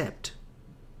you accept?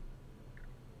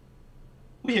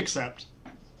 We accept.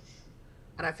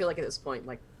 And I feel like at this point,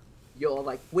 like, you're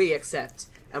like, we accept.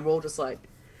 And we're all just like...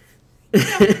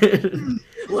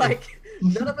 like,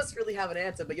 none of us really have an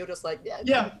answer, but you're just like,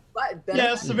 yeah.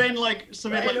 Better. Sabine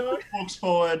walks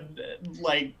forward,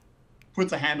 like,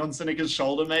 puts a hand on Seneca's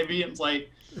shoulder maybe, and it's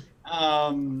like,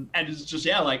 and it's just,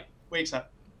 like, we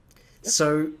accept.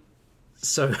 So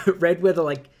Redweather,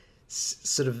 like,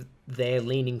 sort of there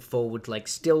leaning forward, like,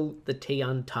 still the tea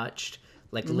untouched,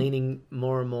 like, leaning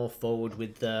more and more forward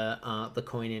with the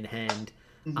coin in hand,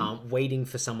 waiting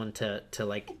for someone to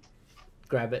like,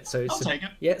 grab it. So I'll take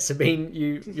it. Yeah, Sabine,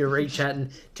 you reach out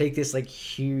and take this, like,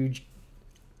 huge,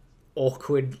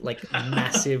 awkward, like,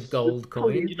 massive gold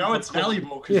coin. You know it's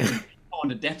valuable because you're going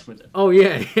to death with it. Oh,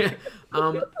 yeah.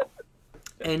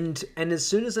 And as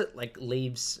soon as it, like,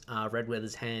 leaves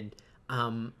Redweather's hand,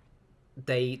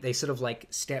 they sort of like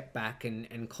step back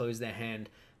and close their hand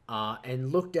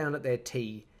and look down at their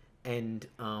tea and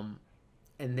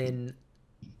then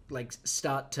like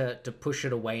start to push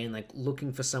it away and like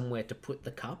looking for somewhere to put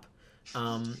the cup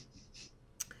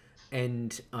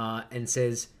and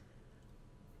says,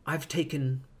 "I've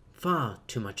taken far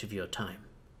too much of your time.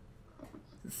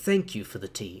 Thank you for the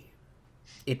tea.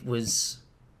 It was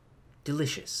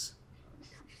delicious."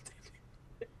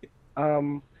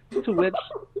 To which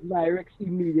Lyrex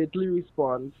immediately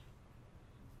responds,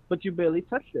 "But you barely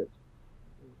touched it.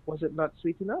 Was it not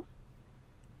sweet enough?"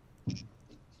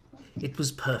 It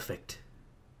was perfect.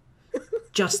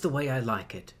 Just the way I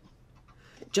like it.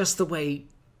 Just the way...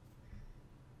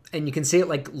 And you can see it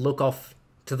like look off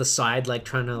to the side, like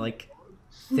trying to like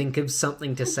think of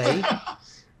something to say.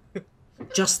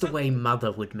 Just the way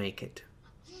Mother would make it.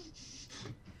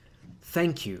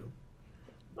 Thank you.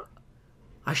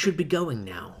 I should be going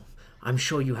now. I'm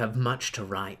sure you have much to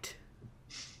write.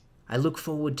 I look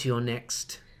forward to your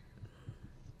next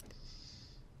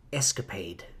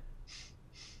escapade.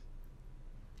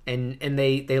 And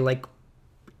they like,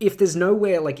 if there's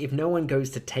nowhere, like if no one goes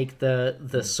to take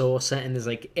the saucer and there's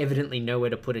like evidently nowhere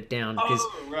to put it down because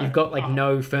you've got like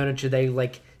no furniture, they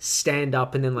like stand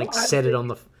up and then like set it on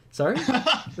the... Sorry?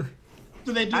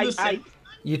 Do they do the same?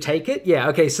 You take it? Yeah,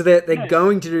 okay, so they're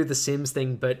going to do the Sims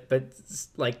thing, but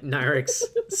like Nyrix,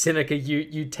 Seneca,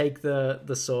 you take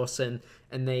the saucer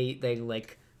and they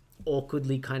like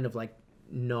awkwardly kind of like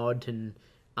nod and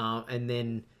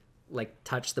then like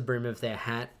touch the brim of their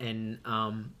hat and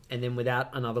then without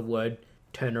another word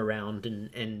turn around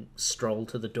and stroll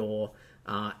to the door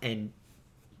and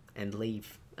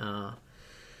leave.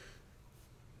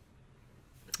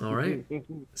 All right.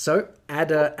 So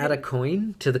add a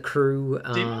coin to the crew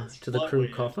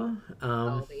coffer.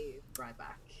 I'll be right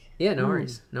back. Yeah, no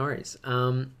worries, no worries.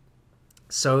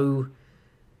 So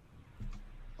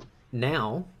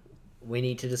now we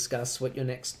need to discuss what your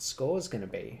next score is going to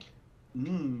be.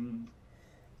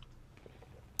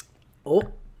 Oh,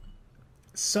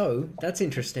 so that's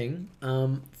interesting,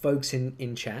 folks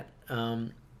in chat.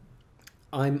 I'm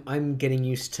getting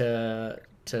used to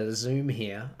Zoom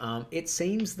here. It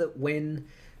seems that when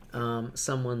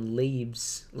someone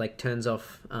leaves, like turns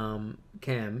off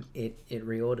cam, it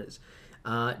reorders.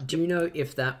 Do you know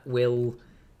if that will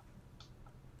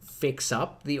fix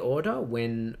up the order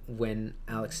when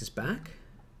Alex is back?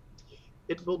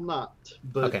 It will not,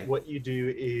 but okay. What you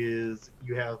do is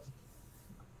you have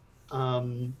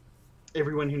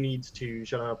everyone who needs to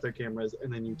shut off their cameras,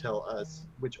 and then you tell us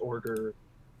which order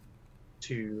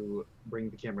to bring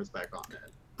the cameras back on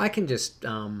it. I can just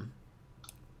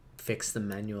fix them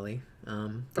manually.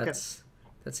 That's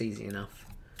easy enough.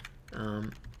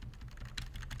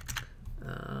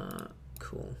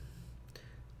 Cool.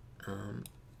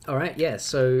 All right, yeah.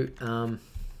 So,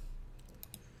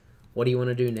 what do you want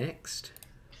to do next?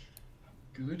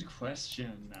 Good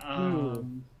question.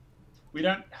 We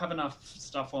don't have enough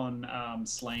stuff on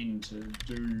Slain to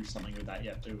do something with that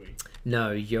yet, do we?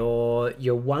 No,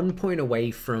 you're 1 point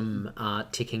away from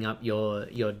ticking up your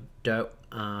dirt,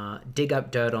 dig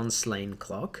up dirt on Slain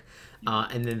clock,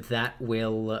 and then that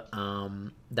will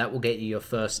get you your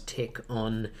first tick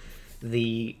on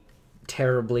the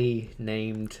terribly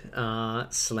named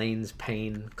Slain's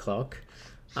Pain clock.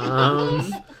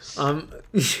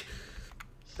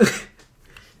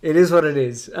 It is what it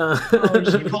is. You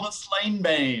should call it Slain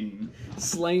Bane.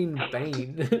 Slain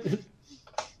Bane.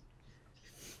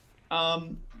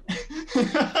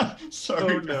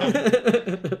 Sorry. Oh, no.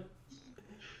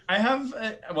 I have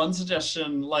one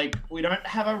suggestion. Like, we don't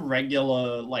have a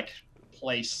regular like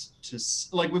place to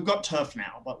like. We've got turf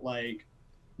now, but like,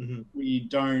 we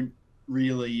don't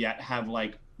really yet have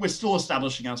like. We're still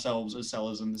establishing ourselves as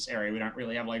sellers in this area. We don't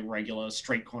really have like regular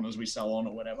street corners we sell on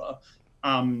or whatever.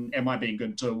 It might be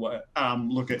good to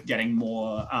look at getting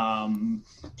more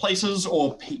places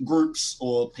or groups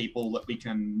or people that we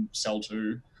can sell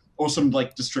to, or some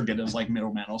like distributors like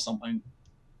Middleman or something.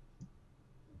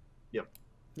 Yep.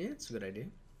 Yeah, it's a good idea.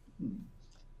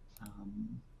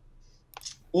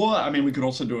 Or I mean, we could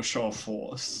also do a show of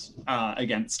force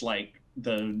against like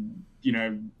the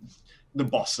the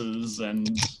bosses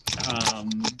and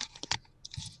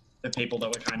the people that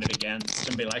we're kind of against,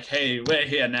 and be like, hey, we're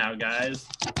here now, guys.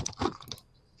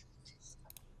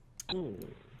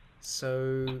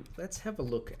 So let's have a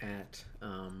look at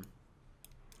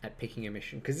picking a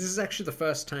mission, because this is actually the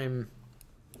first time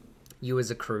you as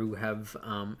a crew have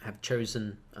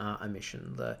chosen a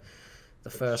mission. The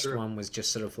first one was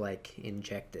just sort of like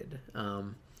injected.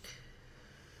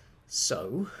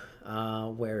 So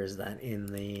where is that in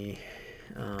the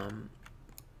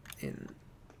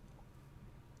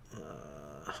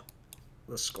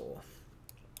the score.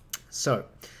 So,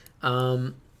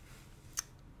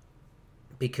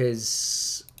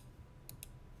 because,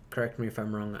 correct me if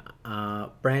I'm wrong,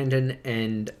 Brandon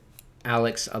and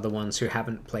Alex are the ones who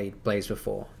haven't played Blaze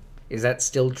before. Is that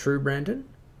still true, Brandon?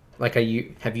 Like,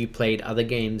 have you played other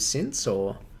games since,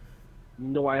 or?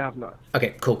 No, I have not.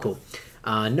 Okay, cool.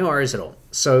 No worries at all.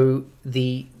 So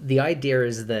the idea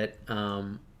is that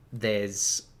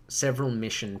there's several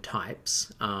mission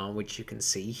types, which you can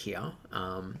see here.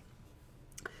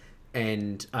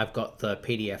 And I've got the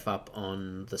PDF up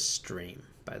on the stream,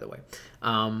 by the way.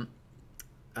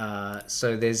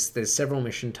 So there's several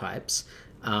mission types,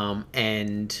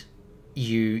 and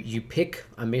you pick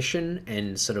a mission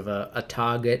and sort of a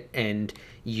target, and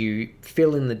you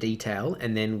fill in the detail,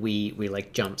 and then we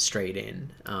like jump straight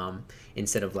in,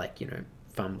 instead of like, you know,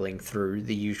 fumbling through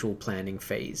the usual planning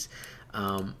phase.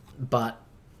 But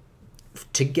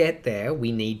to get there,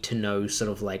 we need to know sort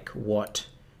of like what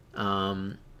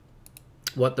the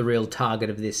real target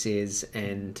of this is,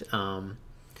 and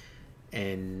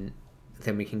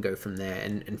then we can go from there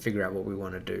and figure out what we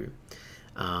want to do.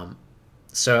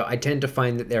 So I tend to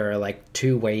find that there are like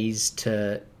two ways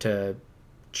to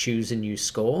choose a new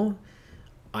score.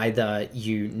 Either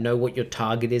you know what your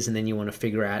target is and then you want to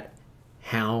figure out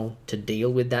how to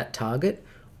deal with that target,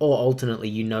 or alternately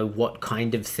you know what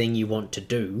kind of thing you want to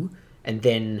do, and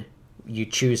then you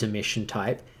choose a mission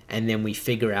type, and then we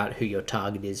figure out who your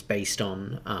target is based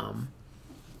on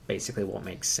basically what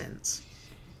makes sense.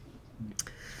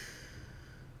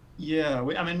 Yeah,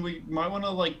 I mean, we might want to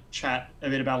like chat a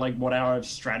bit about like what our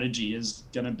strategy is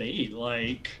gonna be.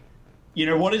 Like, you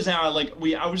know, what is our, like,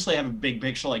 we obviously have a big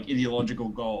picture like ideological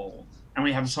goal, and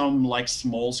we have some like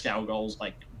small scale goals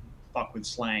like fuck with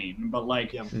Slain, but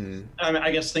like, I mean,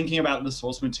 I guess thinking about the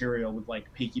source material with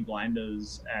like Peaky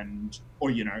Blinders and,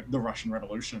 or you know, the Russian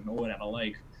Revolution or whatever,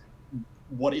 like,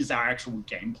 what is our actual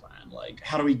game plan? Like,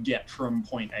 how do we get from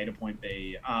point A to point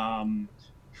B?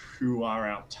 Who are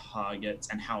our targets,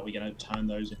 and how are we going to turn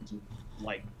those into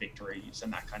like victories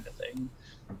and that kind of thing?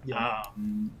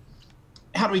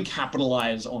 How do we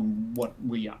capitalize on what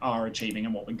we are achieving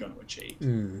and what we're going to achieve?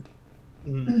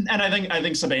 And I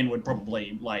think Sabine would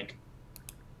probably like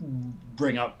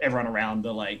bring up everyone around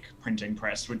the like printing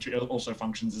press, which also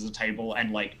functions as a table,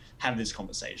 and like have this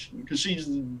conversation, because she's,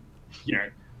 you know,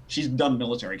 she's done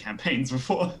military campaigns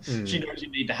before. She knows you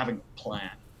need to have a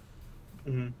plan.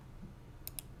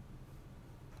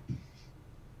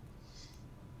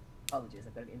 Apologies,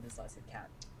 I've got an indecisive cat.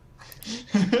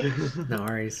 No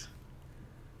worries.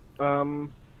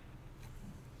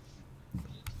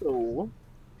 So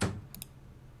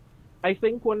I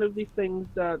think one of the things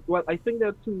that, well, I think there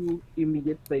are two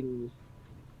immediate things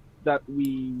that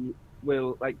we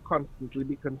will like constantly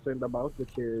be concerned about,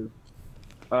 which is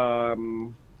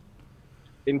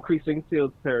increasing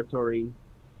sales territory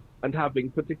and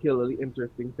having particularly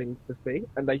interesting things to say.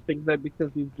 And I think that because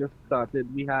we've just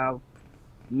started, we have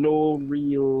no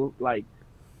real like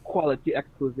quality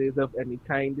exposés of any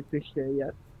kind to share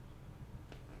yet.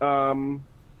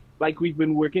 Like, we've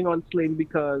been working on Slain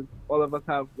because all of us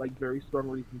have like very strong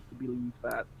reasons to believe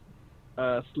that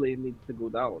Slain needs to go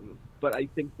down. But I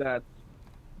think that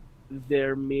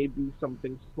there may be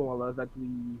something smaller that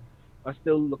we are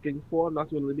still looking for,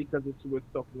 not only because it's worth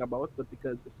talking about, but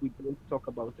because if we don't talk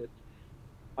about it,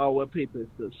 our paper is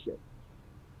still shit.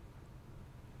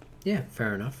 Yeah,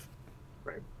 fair enough.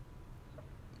 Right.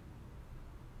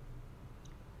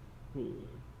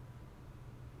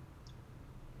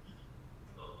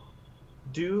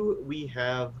 Do we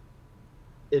have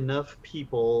enough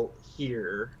people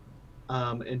here,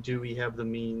 and do we have the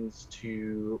means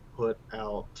to put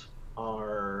out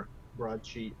our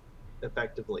broadsheet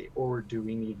effectively, or do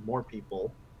we need more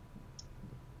people?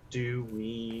 Do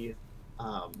we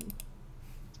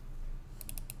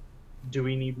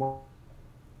need more?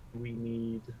 We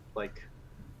need like.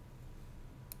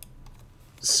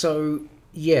 So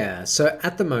yeah, so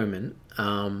at the moment,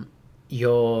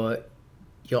 your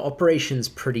operation's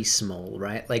pretty small,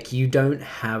 right? Like, you don't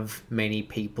have many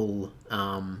people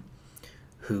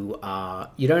who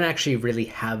are, you don't actually really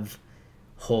have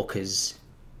hawkers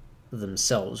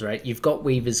themselves, right? You've got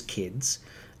Weaver's kids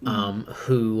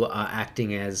who are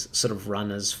acting as sort of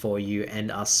runners for you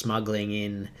and are smuggling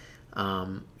in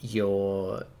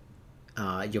your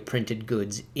printed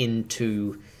goods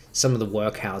into some of the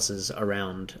workhouses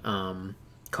around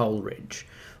Coleridge.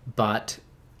 But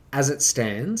as it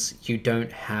stands, you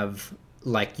don't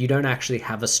actually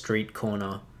have a street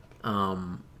corner,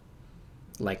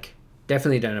 like,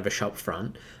 definitely don't have a shop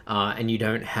front, and you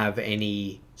don't have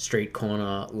any street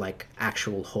corner, like,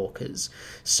 actual hawkers.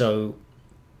 So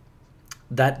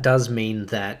that does mean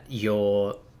that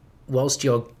whilst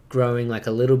you're growing like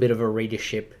a little bit of a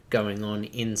readership going on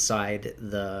inside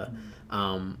the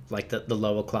like the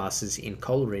lower classes in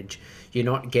Coleridge, you're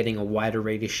not getting a wider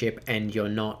readership and you're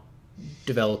not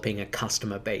developing a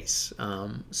customer base.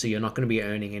 So you're not going to be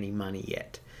earning any money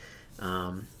yet.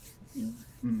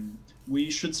 We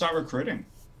should start recruiting.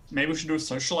 Maybe we should do a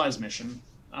socialized mission.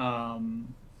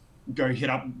 Go hit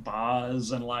up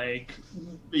bars and like,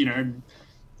 you know,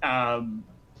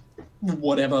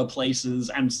 whatever places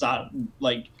and start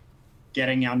like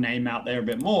getting our name out there a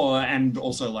bit more, and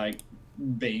also like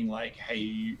being like, hey,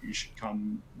 you should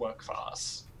come work for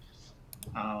us.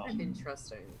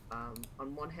 Interesting.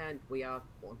 On one hand, we are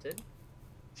wanted.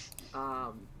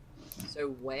 So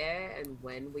where and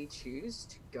when we choose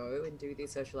to go and do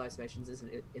these socialized missions is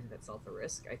in itself a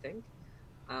risk, I think.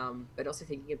 But also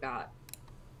thinking about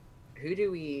who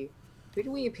do we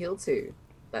appeal to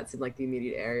that's in like the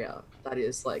immediate area that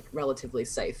is like relatively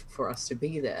safe for us to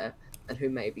be there and who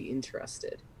may be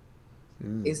interested.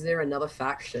 Is there another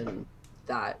faction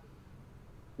that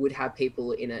would have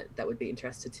people in it that would be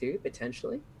interested too,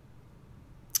 potentially?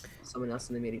 Someone else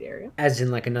in the immediate area? As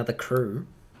in like another crew?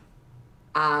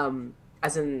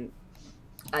 As in,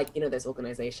 like, you know, there's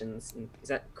organizations. Is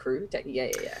that crew? Yeah.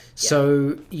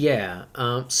 So, yeah.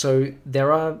 So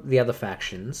there are the other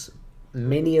factions.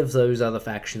 Many of those other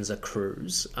factions are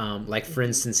crews. Like, for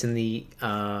instance,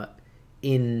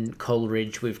 in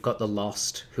Coleridge, we've got the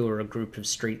Lost, who are a group of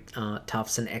street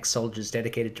toughs and ex-soldiers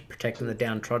dedicated to protecting the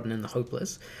downtrodden and the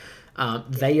hopeless.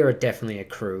 They are definitely a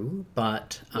crew,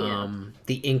 but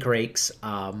the Ink Rakes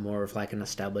are more of like an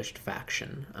established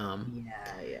faction.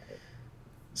 Yeah.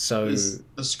 So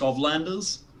the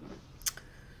Skovlanders?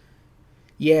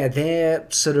 Yeah, they're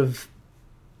sort of...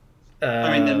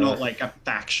 I mean, they're not like a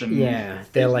faction. Yeah,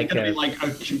 they're like gonna be like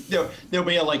there'll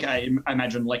be I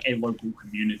imagine like a local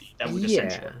community that would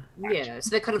essentially. Yeah,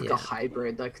 so they're kind of like a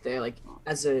hybrid. Like they're like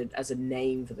as a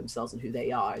name for themselves and who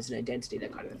they are as an identity. They're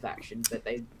kind of a faction, but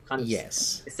they kind of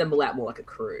assemble out more like a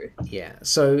crew. Yeah.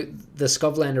 So the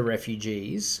Skovlander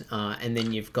refugees, and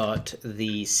then you've got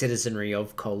the citizenry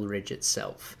of Coleridge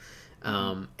itself,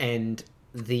 and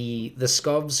the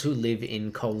Skovs who live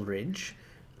in Coleridge.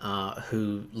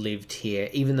 Who lived here,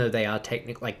 even though they are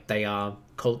they are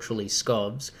culturally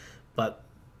Skovs, but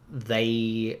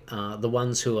they, the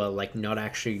ones who are like not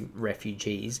actually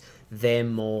refugees, they're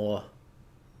more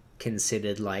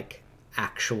considered like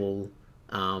actual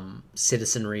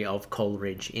citizenry of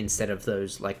Coleridge instead of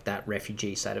those like that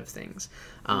refugee side of things.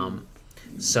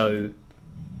 So,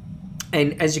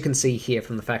 and as you can see here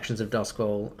from the Factions of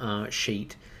Duskwall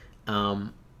sheet,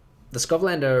 the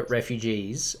Skovlander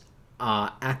refugees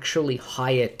are actually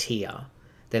higher tier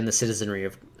than the citizenry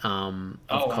of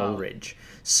Coleridge.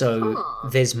 So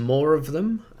there's more of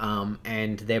them,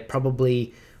 and they're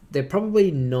probably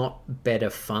not better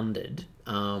funded,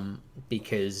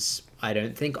 because I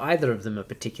don't think either of them are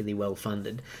particularly well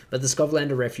funded. But the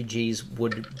Skovlander refugees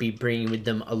would be bringing with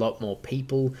them a lot more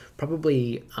people,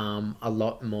 probably a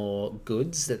lot more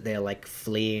goods that they're like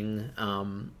fleeing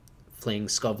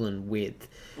Skovlan with,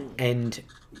 and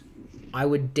I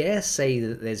would dare say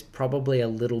that there's probably a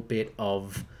little bit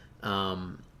of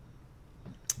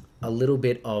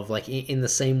like in the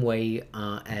same way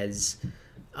as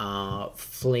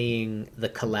fleeing the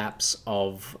collapse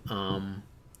of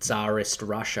Tsarist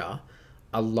Russia,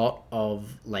 a lot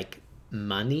of like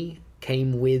money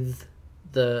came with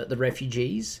the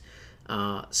refugees.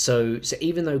 So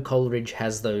even though Coleridge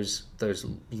has those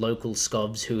local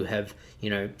Skovs who have, you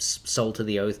know, soul to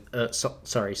the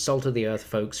earth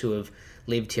folks who have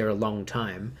lived here a long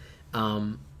time,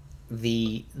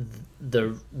 the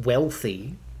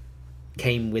wealthy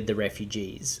came with the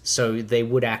refugees, so they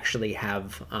would actually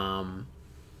have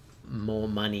more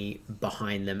money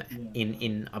behind them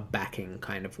in a backing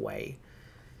kind of way.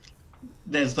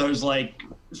 There's those like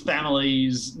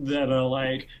families that are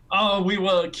like, oh, we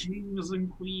were kings and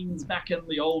queens back in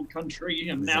the old country,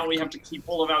 and now we have to keep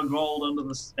all of our gold under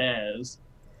the stairs.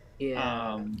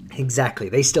 Exactly.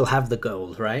 They still have the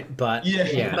gold, right? But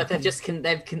but they're just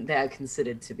they're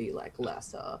considered to be like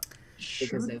lesser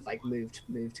because they've like moved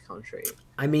country.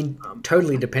 I mean,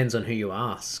 totally depends on who you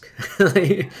ask.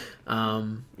 I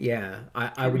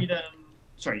would.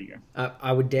 Sorry, you go.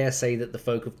 I would dare say that the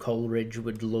folk of Coleridge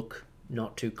would look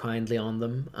not too kindly on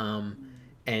them,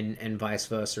 and vice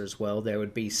versa as well. There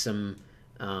would be some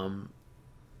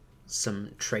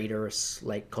traitorous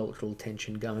like cultural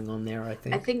tension going on there. I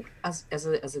think as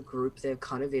a group they're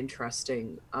kind of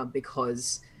interesting,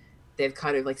 because they've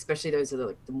kind of like, especially those are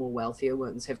like the more wealthier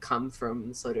ones, have come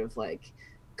from sort of like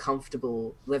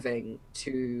comfortable living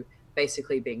to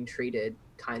basically being treated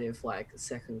kind of like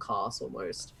second class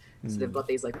almost. So they've got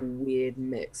these like weird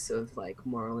mix of like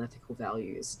moral and ethical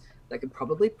values that could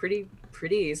probably pretty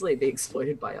easily be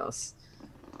exploited by us.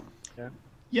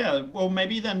 Yeah, well,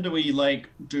 maybe then do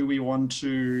we want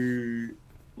to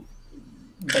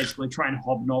basically try and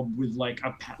hobnob with like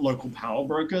a local power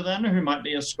broker then, who might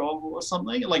be a Skov or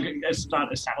something, like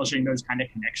start establishing those kind of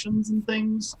connections and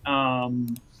things. I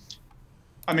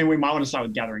mean, we might want to start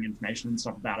with gathering information and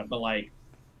stuff about it, but like,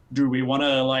 do we want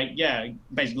to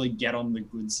basically get on the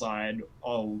good side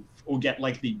of, or get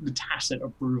like the tacit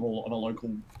approval of a local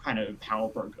kind of power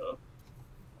broker?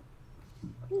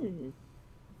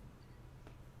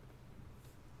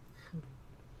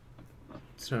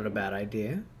 It's not a bad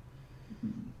idea.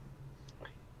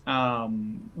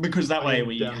 Because that way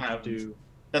we have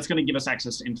that's going to give us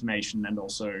access to information and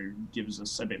also gives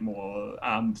us a bit more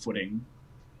footing.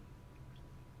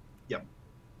 Yep.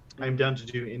 I'm down to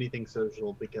do anything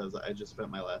social because I just spent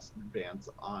my last advance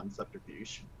on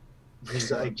subterfuge.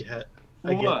 Because I get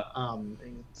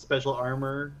special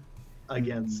armor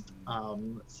against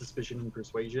suspicion and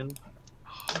persuasion.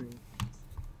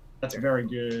 That's very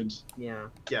good. Yeah.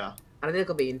 Yeah. I think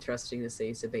it'll be interesting to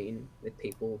see Sabine with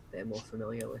people they're more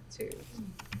familiar with too.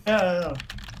 Yeah.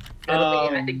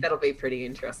 I think that'll be pretty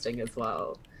interesting as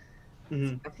well.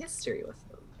 Mm-hmm. I have history with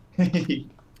them.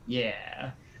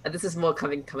 Yeah. And this is more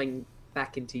coming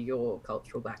back into your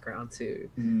cultural background too.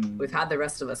 We've had the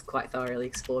rest of us quite thoroughly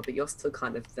explored, but you're still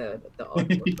kind of the odd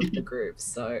one of the group.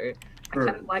 So I kind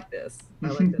of like this. I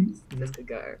like this. This could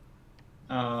go.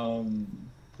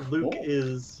 Luke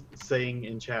is saying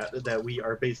in chat that we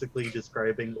are basically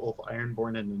describing Ulf Ironborn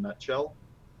in a nutshell.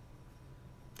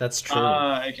 That's true.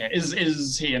 Okay.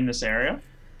 Is he in this area?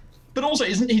 But also,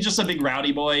 isn't he just a big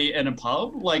rowdy boy in a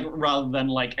pub, like rather than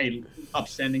like a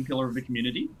upstanding pillar of the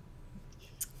community?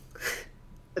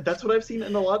 That's what I've seen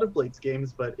in a lot of Blade's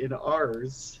games, but in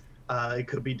ours, it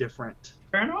could be different.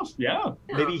 Fair enough. Yeah.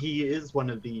 Maybe he is one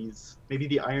of these. Maybe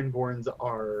the Ironborns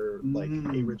are like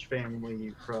a rich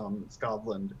family from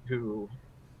Scotland who,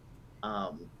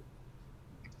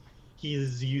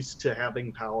 he's used to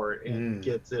having power and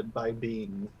gets it by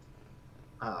being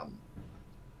a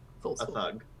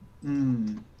thug.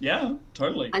 Yeah,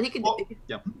 totally. And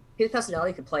his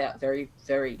personality could play out very,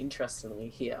 very interestingly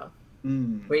here.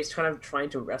 Where he's kind of trying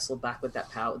to wrestle back with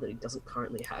that power that he doesn't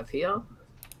currently have here.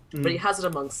 But he has it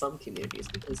among some communities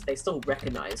because they still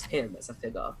recognize him as a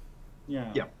figure.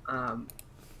 Yeah. So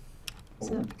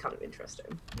that'd be kind of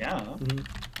interesting. Yeah.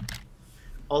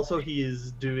 Also, he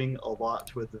is doing a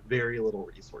lot with very little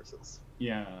resources.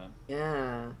 Yeah.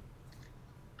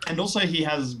 And also, he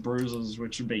has bruises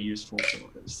which would be useful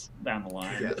for us down the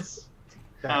line. Yes.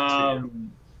 That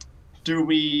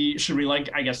too. Should we like,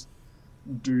 I guess,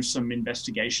 do some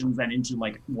investigations then into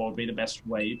like what would be the best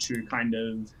way to kind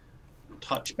of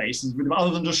touch bases with him other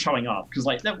than just showing up? Because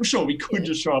like sure we could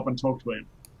just show up and talk to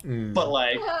him, but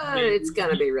like it's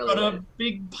gonna be really got a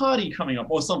big party coming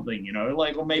up or something, you know,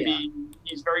 like, or maybe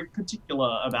he's very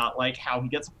particular about like how he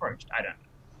gets approached. I don't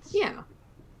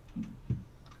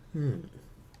know.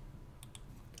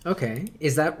 Okay,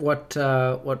 is that what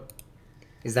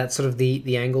is that sort of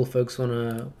the angle folks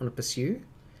wanna pursue?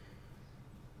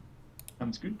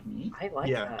 Sounds good to me. I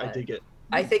like that. I dig it.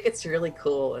 I think it's really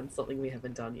cool and something we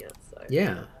haven't done yet. So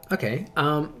yeah. Okay.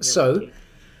 So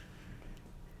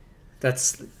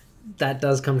that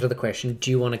does come to the question: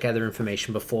 do you want to gather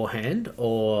information beforehand,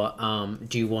 or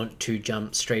do you want to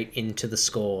jump straight into the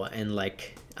score and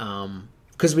like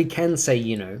because we can say,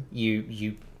 you know,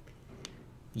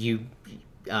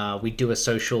 we do a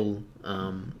social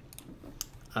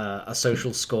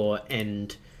score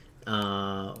and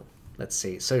let's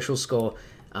see, social score,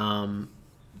 and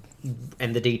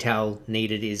the detail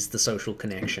needed is the social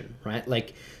connection, right?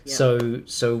 Like, so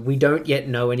we don't yet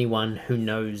know anyone who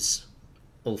knows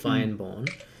Ulf Ironborn,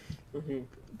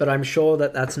 but I'm sure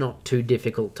that that's not too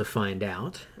difficult to find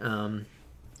out.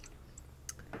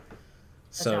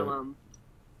 So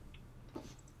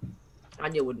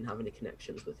Anya wouldn't have any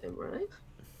connections with him, right?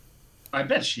 I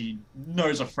bet she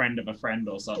knows a friend of a friend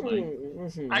or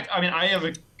something. I mean, I have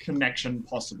a connection,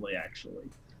 possibly, actually.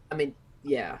 I mean,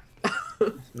 yeah.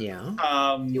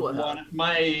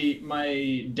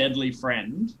 My deadly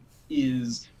friend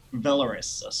is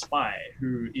Velaris, a spy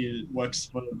who works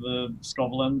for the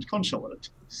Skovlan Consulate.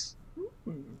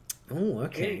 Oh,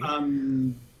 okay.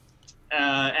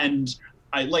 And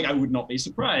I would not be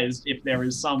surprised if there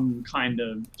is some kind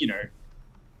of, you know,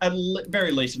 at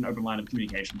very least an open line of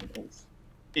communication with Ulf,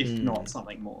 if not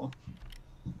something more.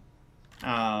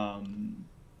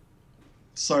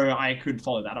 So I could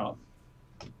follow that up.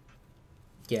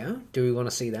 Yeah? Do we want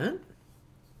to see that?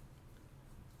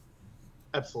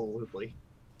 Absolutely.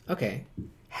 Okay.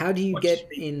 How do you Watch get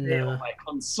me in... fail my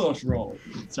consort roll.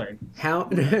 Sorry. How...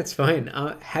 No, it's fine.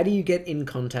 How do you get in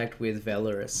contact with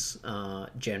Valorous,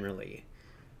 generally?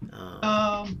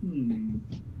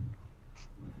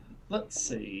 Let's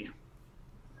see.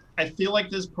 I feel like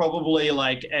there's probably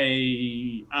like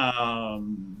a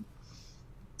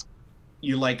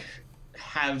you like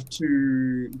have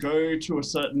to go to a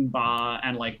certain bar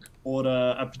and like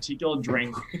order a particular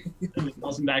drink that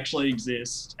doesn't actually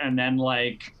exist, and then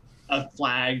like a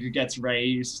flag gets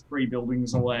raised 3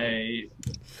 buildings away,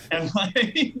 and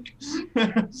like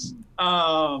and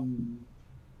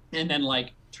then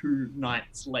like 2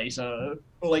 nights later,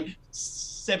 or like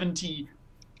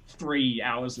 73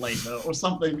 hours later, or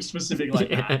something specific like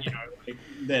that, you know, like,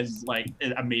 there's like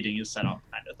a meeting is set up,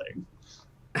 kind of thing.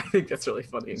 I think that's really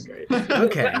funny and great.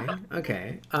 Okay,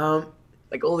 okay.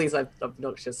 Like all these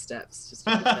obnoxious steps. Just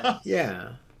for the steps.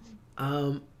 Yeah.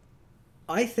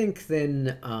 I think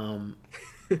then,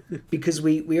 because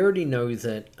we already know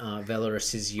that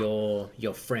Valorous is your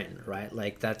friend, right?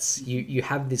 Like that's you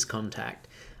have this contact,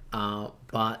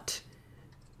 but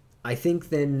I think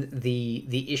then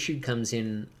the issue comes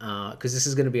in because this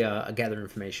is going to be a gather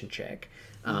information check,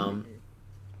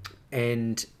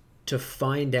 and to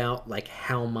find out like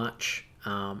how much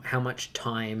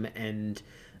time and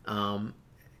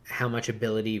how much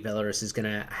ability Valorous is going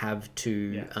to have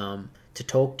to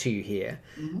talk to you here.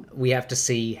 We have to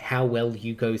see how well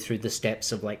you go through the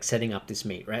steps of like setting up this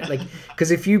meet, right? Like,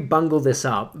 because if you bungle this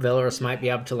up, Valorous might be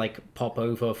able to like pop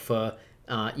over for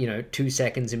 2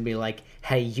 seconds and be like,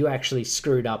 hey, you actually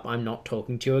screwed up, I'm not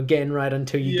talking to you again, right,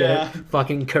 until you get it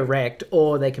fucking correct.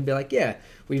 Or they can be like, yeah,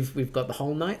 we've got the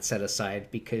whole night set aside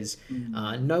because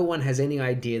no one has any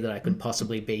idea that I could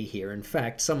possibly be here. In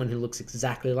fact, someone who looks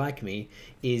exactly like me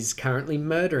is currently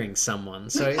murdering someone,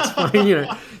 so it's fine.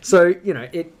 So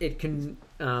it can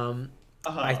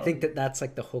I think that's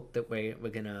like the hook that we're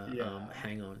gonna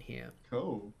hang on here.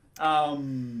 Cool.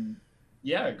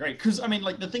 Yeah, great. Because I mean,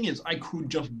 like, the thing is, I could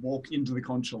just walk into the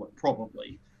consulate,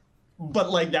 probably,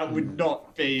 but like that would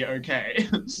not be okay.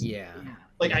 Yeah.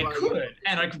 Like I could,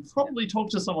 and I could probably talk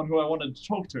to someone who I wanted to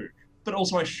talk to, but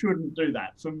also I shouldn't do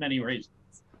that for many reasons.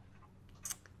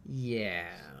 Yeah.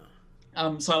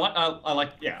 So I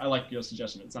like your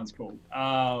suggestion. It sounds cool.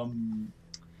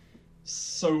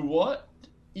 So what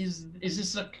is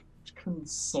this a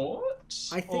consort?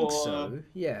 I think so.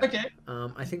 Yeah. Okay.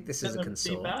 I think this is a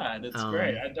consort. Be bad. It's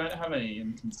great. I don't have any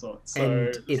in consort. So...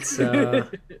 And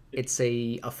it's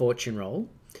a fortune roll.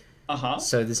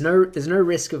 So there's no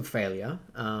risk of failure.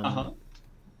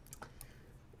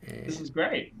 This is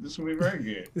great. This will be very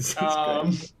good. This is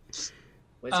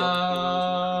great.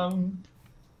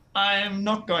 I'm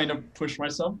not going to push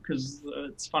myself because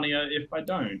it's funnier if I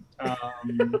don't.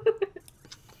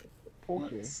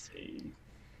 Let's see.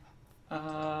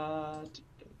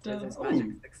 There's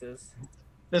magic fixes.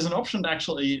 There's an option to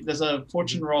actually. There's a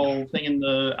fortune roll thing in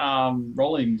the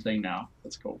rolling thing now.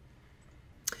 That's cool.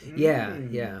 Yeah.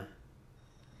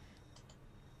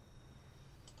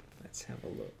 Let's have a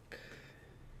look.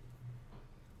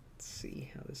 Let's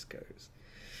see how this goes.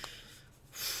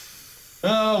 1.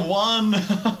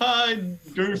 I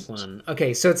goofed. 1.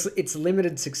 Okay, so it's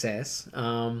limited success.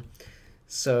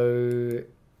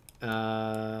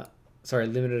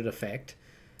 Limited effect,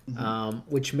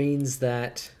 which means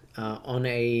that on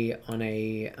a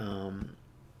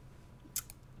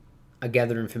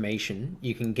gather information,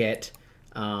 you can get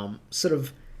sort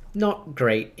of not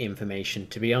great information,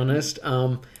 to be honest.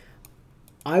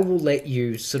 I will let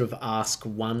you sort of ask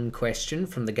one question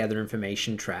from the gather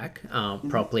information track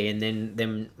properly, and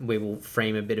then we will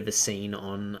frame a bit of a scene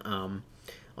on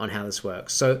how this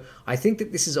works. So I think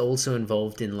that this is also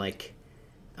involved in like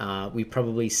we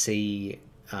probably see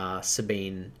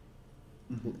Sabine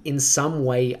in some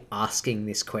way asking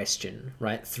this question,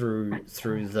 right, through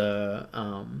the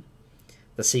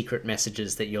secret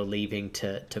messages that you're leaving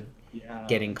to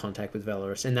get in contact with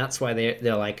Valorous, and that's why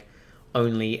they're like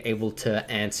only able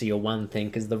to answer your one thing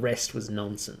because the rest was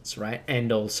nonsense, right?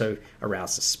 And also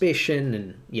arouse suspicion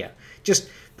and just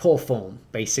poor form,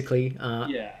 basically.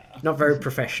 Not very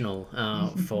professional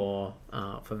for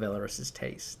Valorous's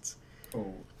tastes.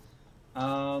 Cool.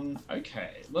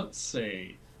 Okay, let's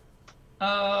see.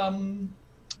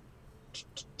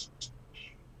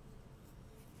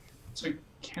 So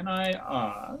can I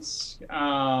ask,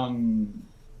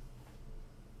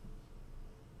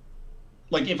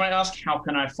 like, if I ask how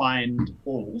can I find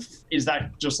Ulf, is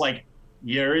that just like,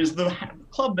 here is the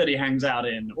club that he hangs out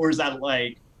in? Or is that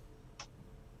like,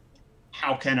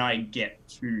 how can I get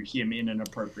to him in an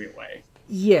appropriate way?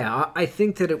 Yeah, I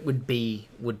think that it would be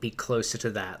closer to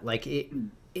that. Like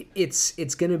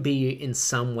it's going to be in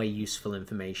some way useful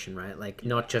information, right? Like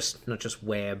not just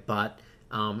where, but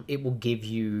it will give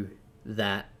you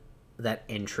that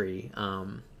entry.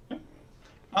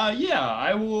 Yeah,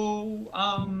 I will.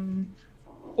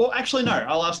 Well, actually, no.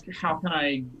 I'll ask. How can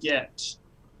I get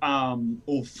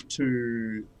Ulf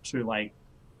to like?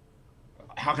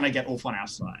 How can I get Ulf on our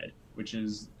side? Which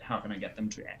is how can I get them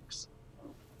to X?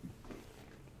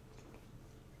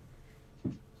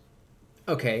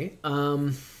 Okay.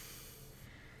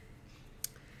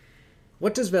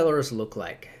 What does Valorous look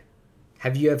like?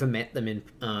 Have you ever met them in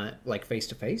like face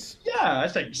to face? Yeah, I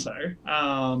think so.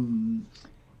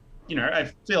 You know,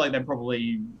 I feel like they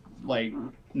probably like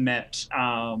met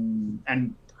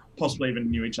and possibly even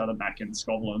knew each other back in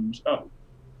Skovlan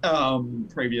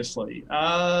previously.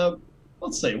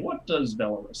 Let's see, what does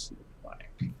Valorous look like?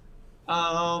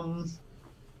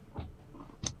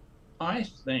 I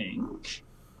think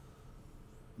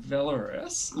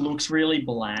Valorous looks really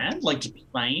bland, like just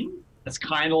plain. It's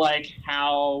kind of like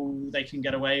how they can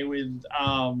get away with,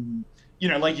 you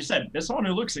know, like you said, there's someone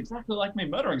who looks exactly like me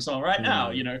murdering someone right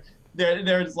now. You know,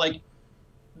 there's like,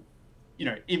 you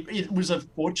know, it was a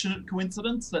fortunate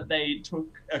coincidence that they took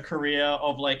a career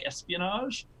of like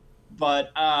espionage, but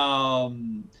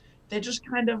they're just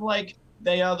kind of like,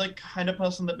 they are the kind of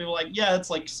person that people like, yeah, it's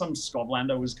like some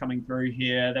Skovlander was coming through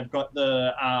here. They've got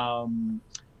the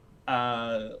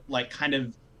like kind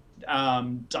of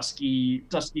dusky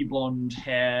blonde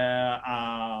hair,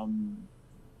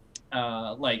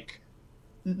 like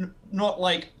not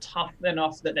like tough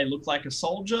enough that they look like a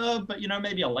soldier, but you know,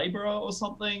 maybe a laborer or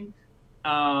something.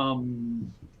 Nose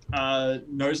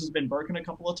has been broken a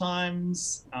couple of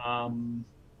times.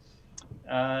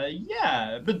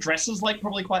 Yeah, but dresses like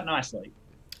probably quite nicely.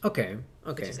 Okay.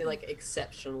 Would you say like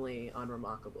exceptionally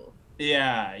unremarkable?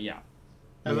 Yeah.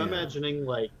 I'm imagining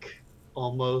like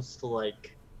almost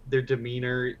like their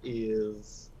demeanor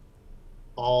is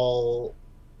all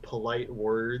polite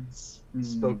words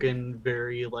spoken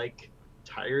very like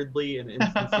tiredly and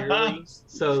insincerely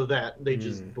so that they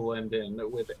just blend in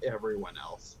with everyone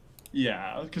else.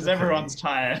 Yeah, because everyone's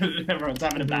tired. Everyone's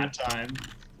having a bad time.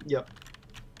 Yep.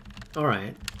 All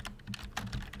right.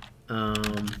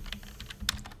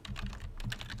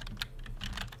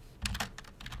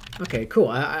 Okay, cool.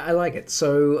 I like it.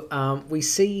 So we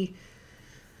see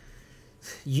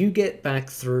you get back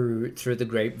through the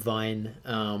grapevine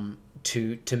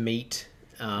to meet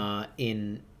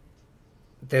in.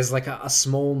 There's like a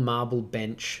small marble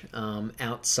bench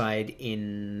outside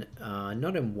in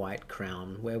not in White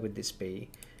Crown. Where would this be?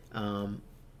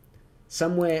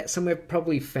 Somewhere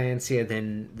probably fancier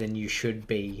than you should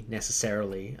be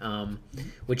necessarily.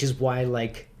 Which is why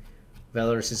like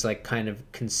Valorous is like kind of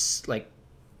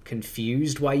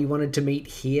confused why you wanted to meet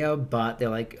here, but they're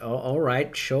like, oh, all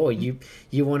right, sure, you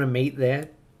want to meet there,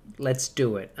 let's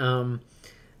do it.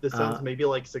 This sounds maybe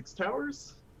like Six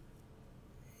Towers.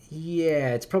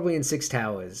 Yeah, it's probably in Six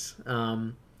Towers.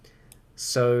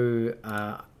 So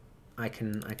I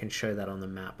can show that on the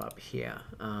map up here.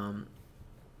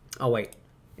 Oh wait,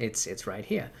 it's right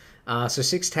here. So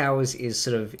Six Towers is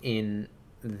sort of in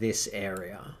this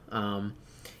area.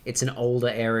 It's an older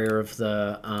area of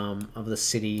the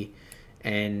city,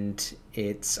 and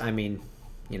it's, I mean,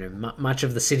 you know, much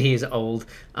of the city is old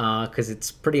because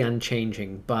it's pretty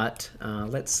unchanging. But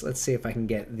let's see if I can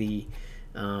get the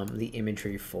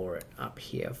imagery for it up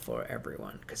here for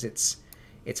everyone, because it's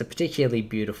a particularly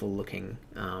beautiful looking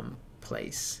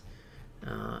place,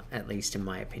 at least in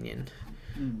my opinion.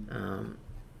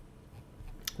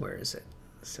 Where is it?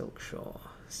 Silk Shore,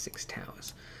 Six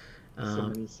Towers. So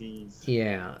many seas.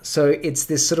 Yeah, so it's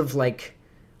this sort of like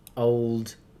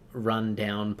old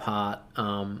rundown part,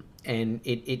 and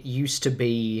it used to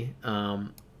be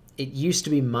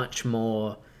much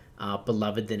more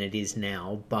beloved than it is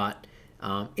now, but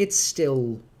it's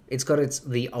got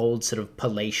the old sort of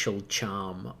palatial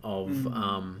charm of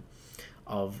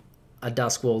a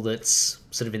Duskwall that's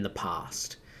sort of in the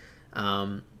past.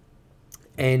 And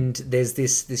there's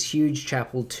this huge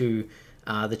chapel to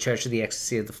the Church of the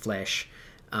Ecstasy of the Flesh,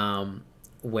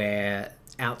 where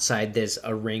outside there's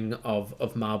a ring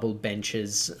of marble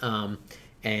benches,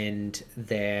 and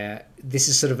this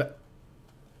is sort of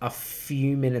a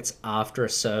few minutes after a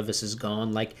service is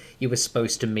gone. Like, you were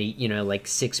supposed to meet, you know, like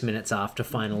 6 minutes after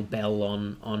final bell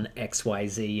on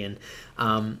XYZ,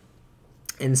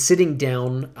 and sitting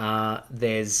down,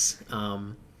 there's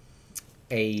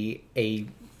a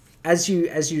as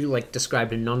you like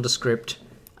described, a nondescript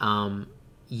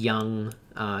young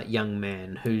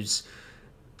man who's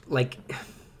like,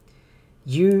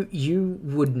 you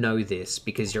would know this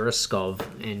because you're a Skov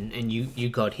and you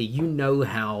got here. You know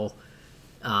how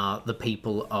the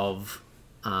people of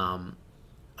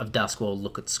Duskwall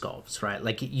look at Skovs, right?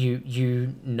 Like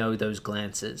you know those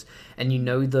glances, and you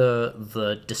know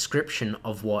the description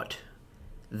of what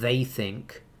they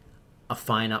think a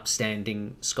fine,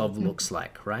 upstanding Skov looks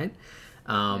like, right?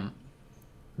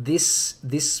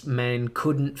 This man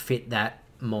couldn't fit that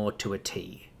more to a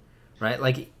T, right?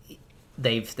 Like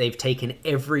they've taken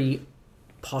every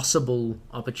possible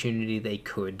opportunity they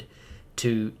could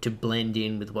to blend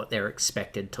in with what they're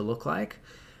expected to look like,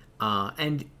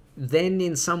 and then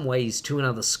in some ways to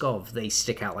another Skov they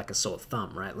stick out like a sore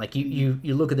thumb, right? Like you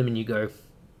look at them and you go,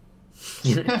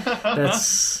 you know,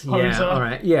 that's yeah, all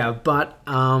right, yeah, but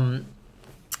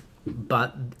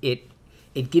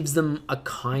it gives them a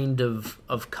kind of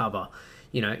cover.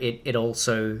 You know, it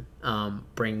also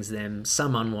brings them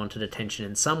some unwanted attention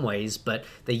in some ways, but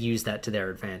they use that to their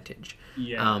advantage.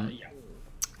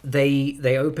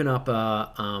 They open up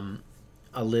a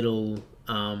little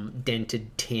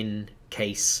dented tin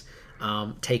case,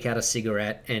 take out a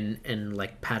cigarette and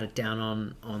like pat it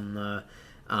down on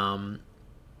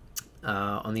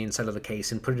the inside of the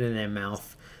case and put it in their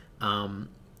mouth,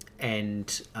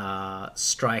 and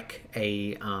strike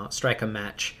a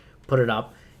match, put it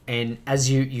up, and as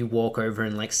you walk over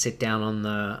and like sit down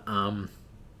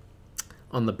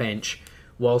on the bench,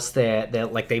 whilst they're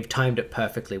like they've timed it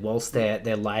perfectly, whilst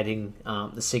they're lighting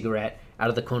the cigarette out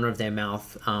of the corner of their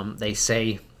mouth, they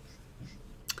say,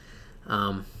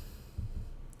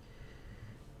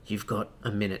 "You've got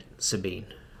a minute, Sabine.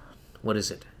 What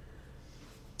is it?"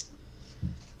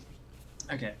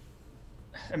 Okay,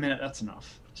 a minute, that's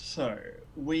enough. So,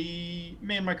 me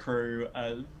and my crew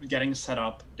are getting set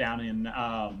up down in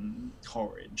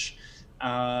Coleridge.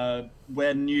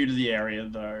 We're new to the area,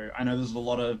 though. I know there's a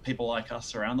lot of people like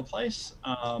us around the place,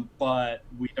 but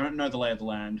we don't know the lay of the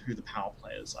land, who the power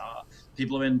players are.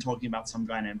 People have been talking about some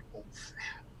guy named Ulf.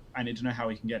 I need to know how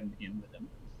we can get in with him.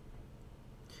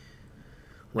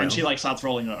 Well, and she like starts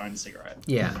rolling her own cigarette.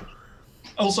 Yeah.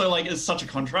 Also, like, it's such a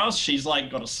contrast. She's like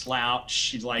got a slouch.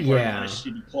 She's like wearing kind of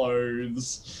shitty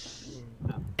clothes.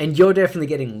 And you're definitely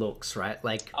getting looks, right?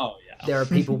 Like, oh yeah, there are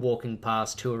people walking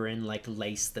past who are in like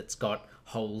lace that's got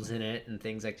holes in it and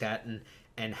things like that,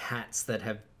 and hats that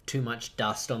have too much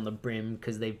dust on the brim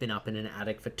because they've been up in an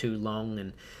attic for too long,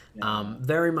 and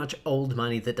very much old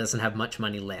money that doesn't have much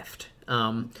money left.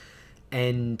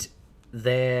 And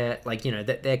they're like, you know,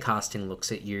 they're casting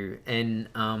looks at you, and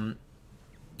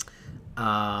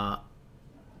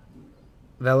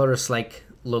Valorous like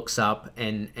looks up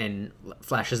and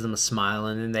flashes them a smile,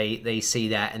 and then they see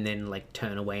that and then like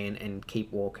turn away and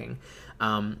keep walking,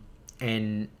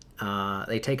 and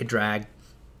they take a drag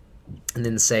and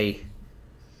then say,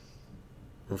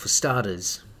 well, for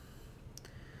starters,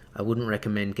 I wouldn't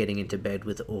recommend getting into bed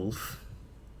with Ulf,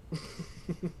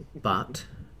 but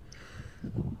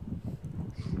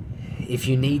if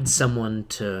you need someone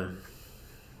to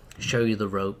show you the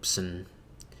ropes and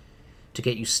to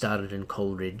get you started in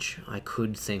Coleridge, I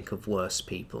could think of worse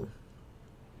people.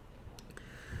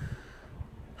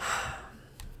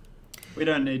 We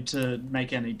don't need to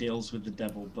make any deals with the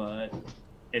devil, but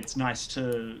it's nice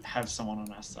to have someone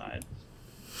on our side.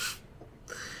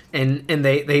 And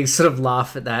they sort of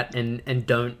laugh at that and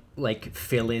don't like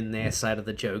fill in their side of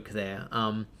the joke there.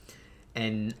 And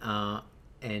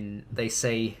they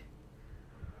say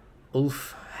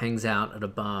Ulf hangs out at a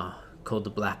bar called the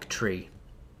Black Tree.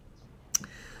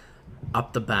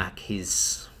 Up the back,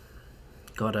 he's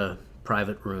got a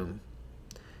private room.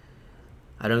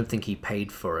 I don't think he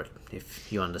paid for it,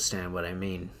 if you understand what I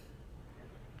mean.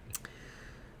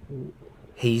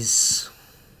 He's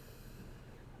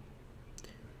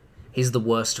the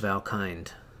worst of our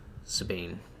kind,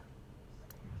 Sabine.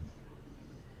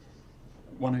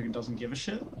 One who doesn't give a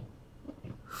shit?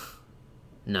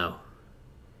 No.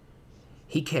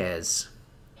 He cares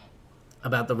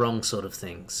about the wrong sort of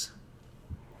things.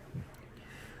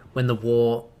 When the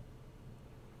war...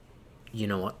 You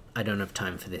know what? I don't have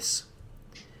time for this.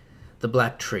 The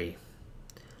Black Tree.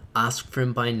 Ask for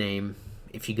him by name.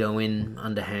 If you go in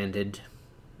underhanded,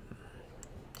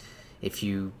 if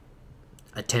you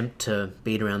attempt to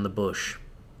beat around the bush,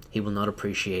 he will not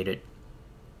appreciate it.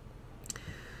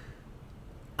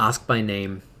 Ask by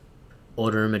name.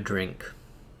 Order him a drink.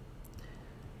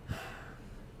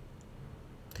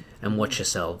 And watch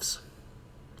yourselves.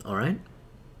 Alright?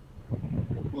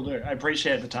 Will do. I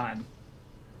appreciate the time.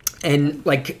 And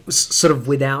like sort of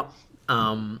without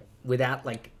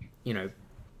like, you know,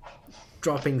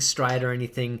 dropping stride or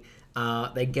anything,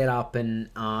 they get up and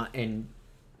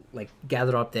like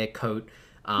gather up their coat,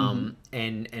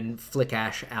 and flick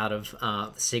ash out of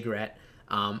the cigarette,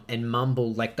 and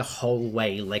mumble like the whole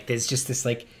way. Like there's just this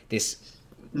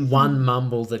one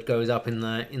mumble that goes up in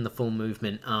the full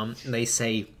movement. They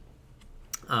say,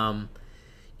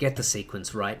 "Get the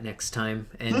sequence right next time,"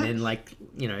 and then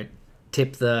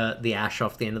tip the ash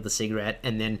off the end of the cigarette,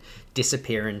 and then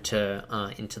disappear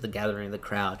into the gathering of the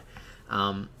crowd.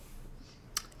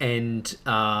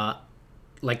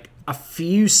 Like a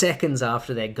few seconds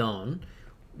after they're gone,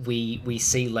 we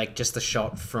see like just a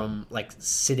shot from like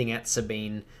sitting at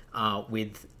Sabine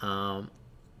with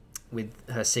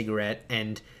her cigarette,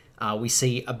 and we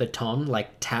see a baton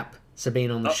like tap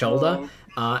Sabine on the shoulder,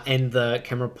 and the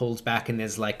camera pulls back, and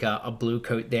there's like a blue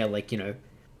coat there, like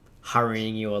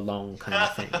hurrying you along kind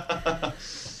of thing.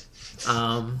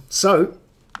 So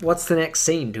what's the next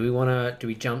scene? Do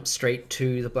we jump straight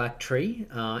to the black tree,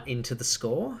 into the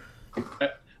score?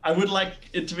 I would like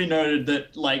it to be noted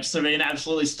that like Sabine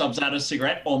absolutely stubs out a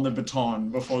cigarette on the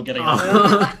baton before getting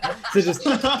up. So just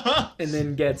and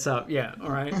then gets up. Yeah,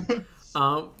 all right.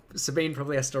 Sabine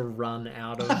probably has to run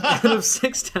out of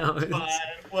 6 towers. Fine,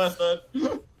 worth it.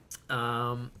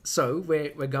 So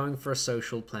we're going for a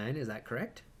social plan. Is that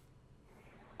correct?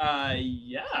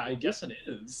 Yeah, I guess it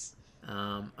is.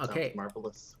 Okay. Sounds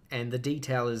marvelous. And the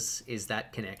detail is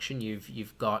that connection.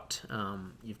 You've got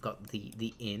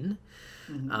the inn.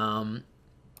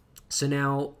 So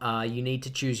now you need to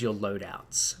choose your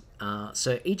loadouts.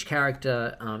 So each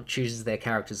character chooses their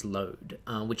character's load,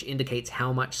 which indicates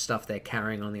how much stuff they're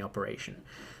carrying on the operation.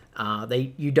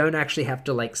 You don't actually have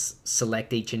to like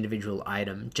select each individual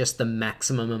item, just the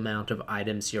maximum amount of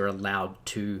items you're allowed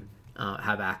to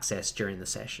have access during the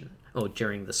session or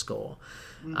during the score.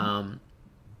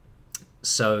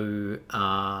 So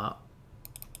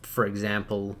for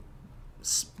example,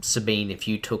 Sabine, if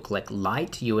you took like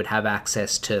light, you would have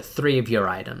access to 3 of your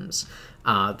items.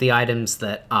 The items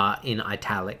that are in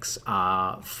italics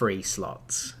are free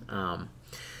slots.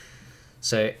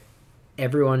 So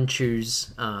everyone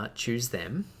choose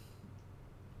them,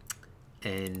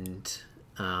 and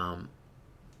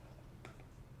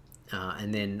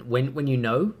then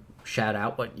when shout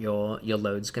out what your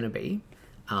load's going to be.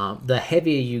 The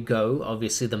heavier you go,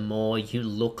 obviously, the more you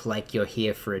look like you're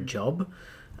here for a job.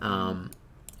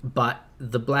 But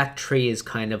the black tree is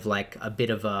kind of like a bit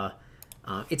of a...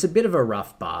 it's a bit of a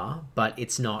rough bar, but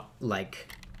it's not like...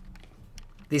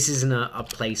 This isn't a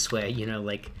place where,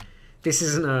 this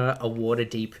isn't a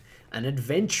Waterdeep, an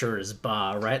adventurer's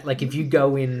bar, right? Like, if you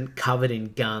go in covered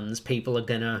in guns, people are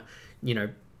gonna,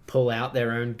 pull out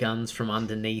their own guns from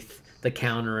underneath the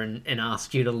counter and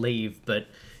ask you to leave, but,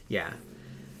 yeah.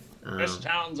 This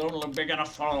town's only big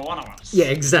enough for one of us. Yeah,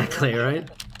 exactly, right?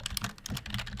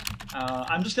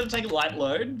 I'm just going to take a light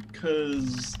load,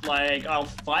 because, I'll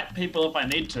fight people if I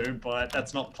need to, but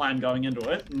that's not the plan going into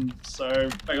it, and so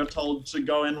I got told to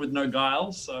go in with no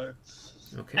guile, so...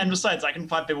 Okay. And besides, I can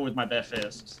fight people with my bare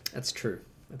fists. That's true.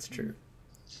 That's true.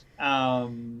 How's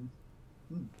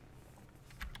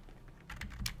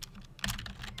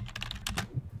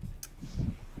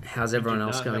everyone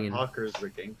else going in? Hawker's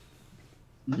rigging.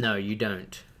 No, you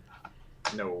don't.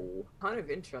 No. Kind of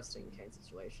interesting Kane's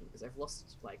situation, because I've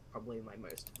lost probably my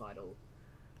most vital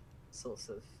source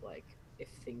of if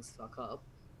things fuck up,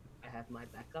 I have my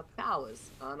backup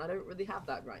powers, and I don't really have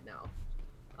that right now.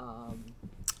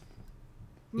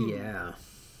 Yeah.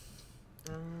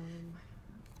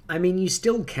 I mean, you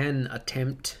still can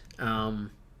attempt.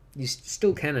 You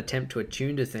still can attempt to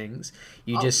attune to things.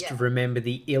 You remember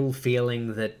the ill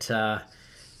feeling that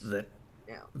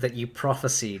that you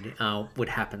prophesied would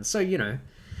happen. So not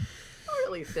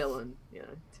really feeling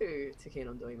too keen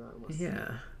on doing that unless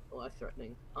life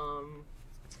threatening.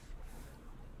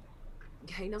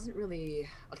 Kane doesn't really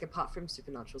apart from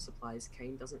supernatural supplies,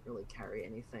 Kane doesn't really carry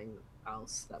anything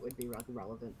else that would be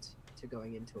relevant to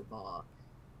going into a bar.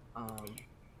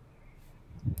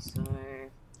 So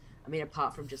I mean,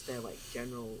 apart from just their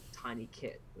general tiny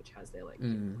kit, which has their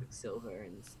quicksilver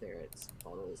and spirits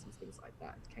bottles and things like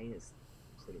that, Kane is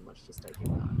pretty much just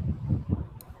taking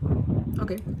that.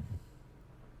 Okay.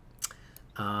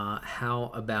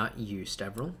 How about you,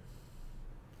 Stavral?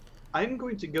 I'm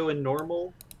going to go in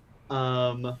normal.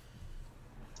 I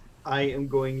am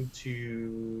going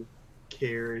to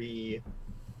carry...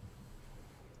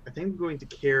 I think I'm going to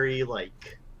carry,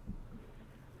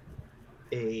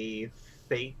 a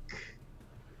fake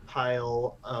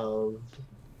pile of,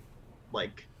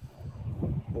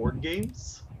 board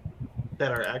games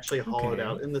that are actually hollowed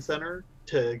out in the center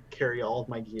to carry all of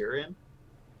my gear in.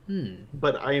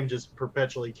 But I am just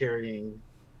perpetually carrying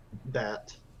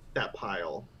that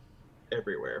pile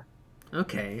everywhere.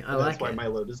 Okay, That's why my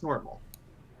load is normal.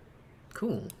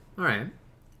 Cool. All right.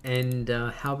 And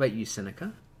how about you,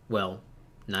 Seneca? Well,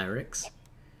 Nyrix.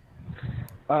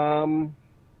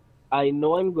 I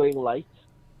know I'm going light.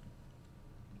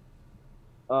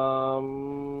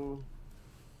 I'm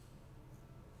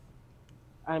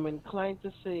inclined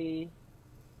to say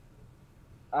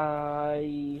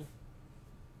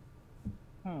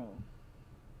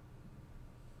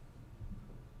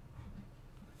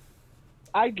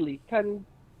idly, can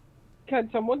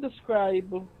someone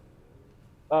describe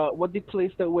what the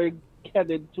place that we're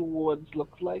headed towards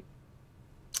looks like?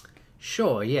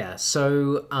 Sure. Yeah.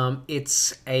 So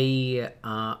it's a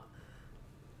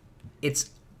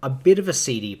bit of a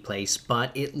seedy place,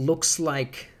 but it looks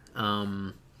like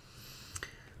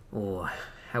oh,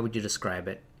 how would you describe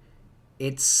it?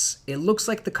 It looks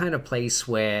like the kind of place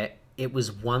where it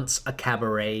was once a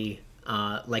cabaret,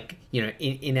 like, you know,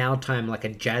 in our time, like a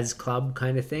jazz club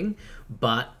kind of thing,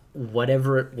 but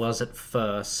whatever it was at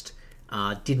first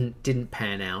didn't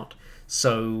pan out,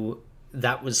 so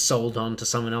that was sold on to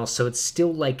someone else. So it's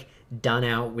still like done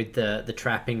out with the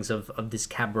trappings of this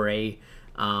cabaret,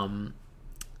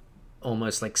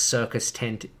 almost like circus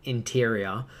tent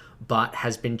interior, but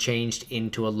has been changed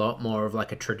into a lot more of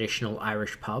like a traditional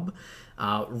Irish pub.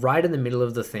 Right in the middle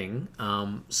of the thing,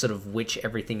 sort of which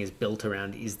everything is built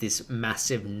around, is this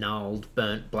massive gnarled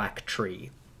burnt black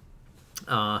tree,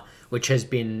 which has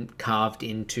been carved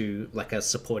into like a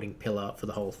supporting pillar for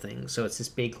the whole thing. So it's this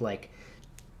big like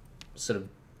sort of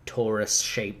torus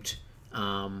shaped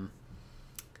bar,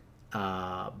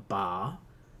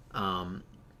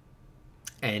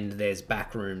 and there's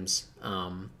back rooms,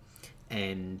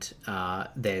 and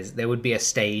there would be a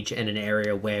stage and an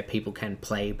area where people can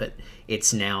play, but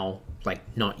it's now like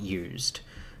not used.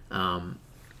 I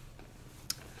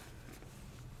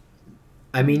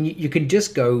mean, you can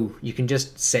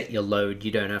just set your load.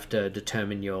 You don't have to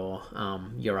determine your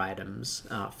items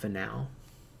for now.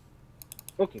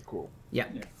 Okay, cool. Yeah.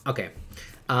 Okay.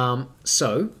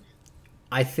 So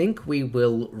I think we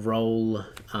will roll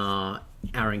our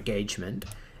engagement,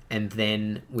 and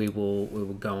then we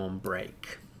will go on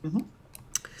break. Mm-hmm.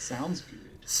 Sounds good.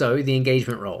 So the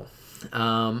engagement roll.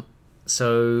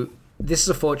 So this is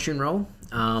a fortune roll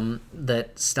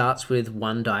that starts with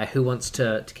 1 die. Who wants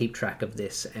to keep track of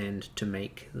this and to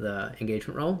make the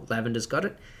engagement roll? Lavender's got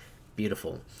it.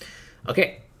 Beautiful.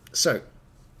 Okay, so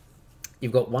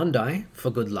you've got 1 die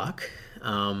for good luck.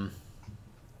 And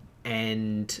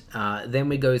then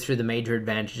we go through the major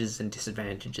advantages and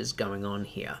disadvantages going on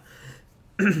here.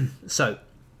 So,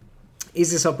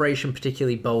 is this operation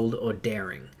particularly bold or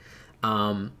daring?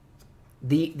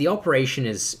 The operation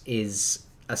is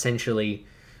essentially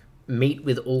meet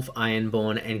with Ulf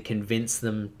Ironborn and convince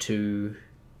them to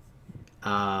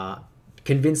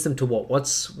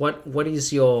what? What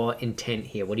is your intent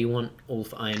here? What do you want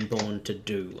Ulf Ironborn to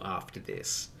do after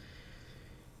this?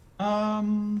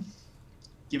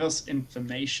 Give us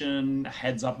information, a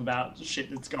heads up about shit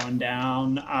that's going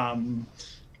down.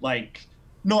 Like,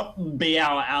 not be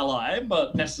our ally,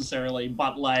 but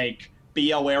like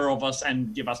be aware of us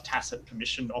and give us tacit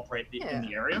permission to operate in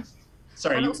the area.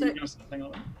 Sorry, you were going to say something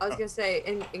on that? I was going to say,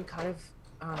 in kind of,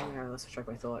 let's track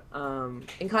my thought.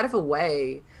 In kind of a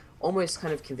way, almost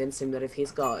kind of convince him that if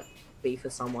he's got beef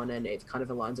with someone and it kind of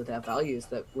aligns with our values,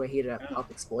 that we're here to help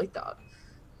exploit that.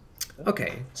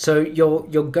 Okay, so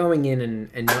you're going in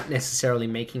and not necessarily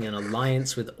making an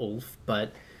alliance with Ulf,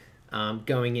 but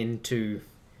going into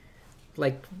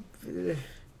like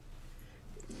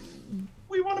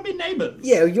we want to be neighbors.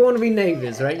 Yeah, you want to be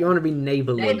neighbors, right? You want to be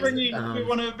neighborly. We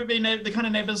want to be the kind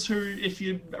of neighbors who, if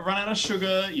you run out of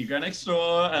sugar, you go next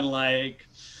door and like,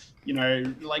 you know,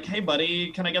 like, hey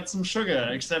buddy, can I get some sugar?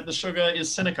 Except the sugar is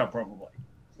Seneca, probably.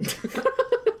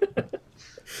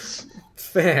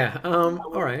 Fair.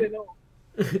 All right.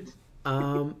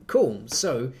 Cool.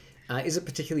 So, is it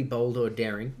particularly bold or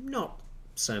daring? Not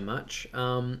so much.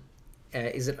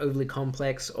 Is it overly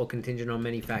complex or contingent on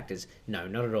many factors? No,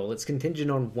 not at all. It's contingent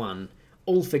on one.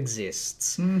 Ulf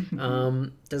exists.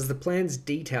 Does the plan's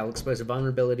detail expose a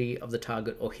vulnerability of the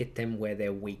target or hit them where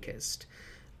they're weakest?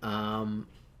 It's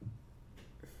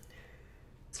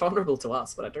vulnerable to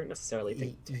us, but I don't necessarily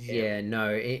think to him. Yeah,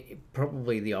 no,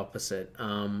 probably the opposite.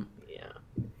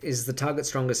 Is the target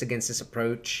strongest against this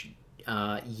approach?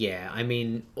 Yeah, I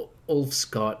mean, Ulf's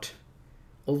got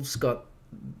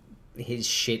his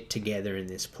shit together in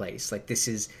this place. Like, this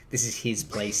is his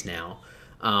place now.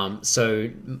 So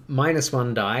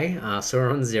 -1 die, so we're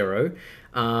on 0.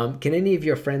 Can any of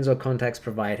your friends or contacts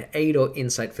provide aid or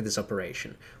insight for this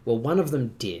operation? Well, one of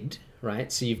them did,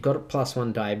 right? So you've got a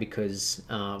 +1 die because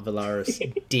Valaris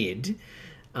did.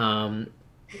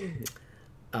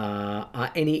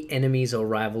 Are any enemies or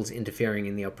rivals interfering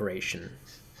in the operation?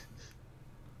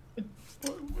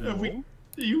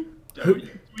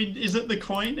 Is it the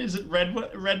coin? Is it red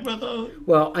weather?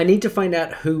 Well, I need to find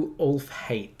out who Ulf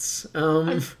hates.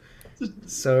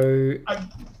 So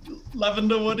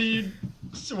Lavender,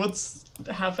 what's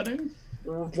happening?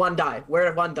 One die. We're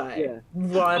at one die. Yeah.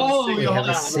 One we have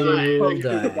a single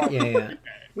die. Yeah.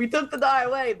 We took the die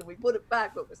away, then we put it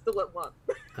back, but we're still at one.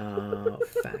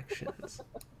 Factions.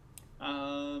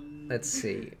 Let's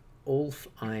see. Ulf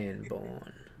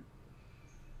Ironborn.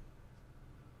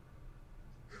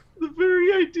 The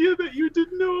very idea that you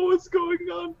didn't know what was going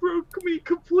on broke me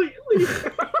completely.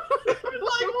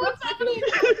 What's happening?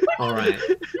 All right.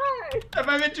 Am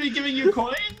I meant to be giving you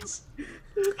coins?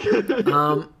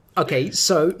 Okay,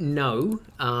 so no.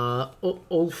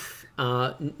 Ulf,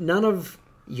 none of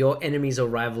your enemies or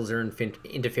rivals are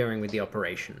interfering with the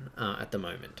operation at the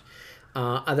moment.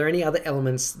 Are there any other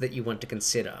elements that you want to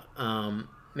consider?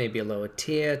 Maybe a lower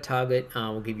tier target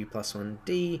will give you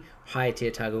 +1D. Higher tier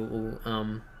target will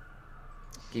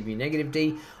give you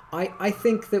 -D. I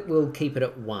think that we'll keep it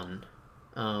at 1.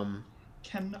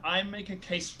 Can I make a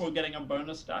case for getting a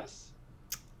bonus dice?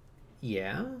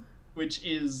 Yeah. Which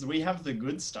is, we have the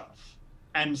good stuff.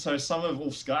 And so some of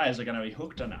Ulf's guys are going to be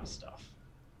hooked on our stuff.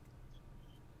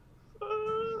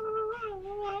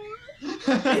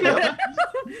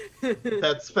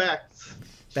 That's facts.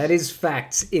 That is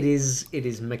facts. It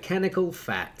is mechanical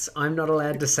facts. I'm not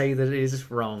allowed to say that it is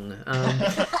wrong.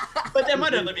 But there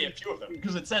might only be a few of them,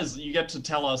 because it says you get to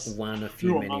tell us One, a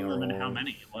few, who many, among them or and how all.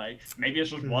 many. Like, maybe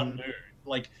it's just one dude.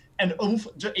 Like, and Ulf,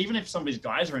 even if somebody's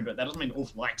guys are into it, that doesn't mean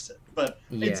Ulf likes it. But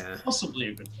it's Yeah. possibly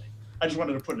a good thing. I just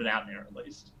wanted to put it out there at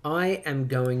least. I am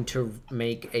going to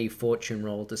make a fortune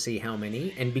roll to see how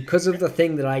many, and because of the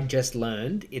thing that I just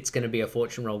learned, it's going to be a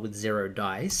fortune roll with 0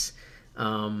 dice.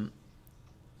 And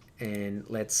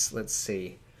let's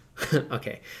see.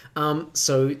 Okay.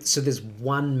 So there's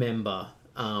one member.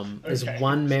 There's Okay.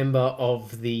 one member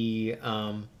of the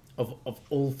of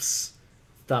Ulf's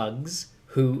thugs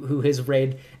who has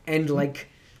read, and like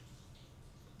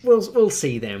we'll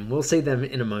see them. We'll see them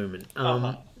in a moment.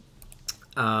 But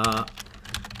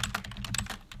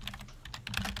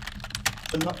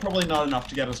probably not enough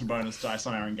to get us a bonus dice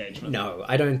on our engagement. No,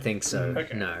 I don't think so.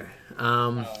 Okay. No.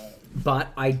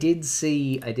 But I did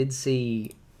see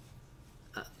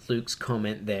Luke's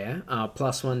comment there.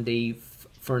 +1D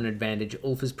for an advantage.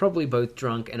 Ulf is probably both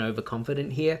drunk and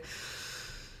overconfident here.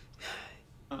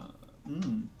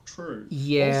 True.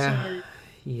 Yeah. Also,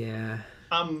 Yeah.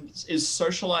 is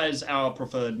socialize our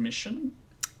preferred mission?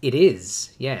 It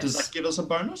is. Yes. Does that give us a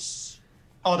bonus?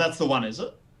 Oh, that's the one, is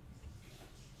it?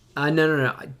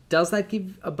 No. Does that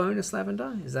give a bonus,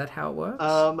 Lavender? Is that how it works?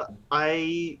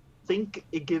 I think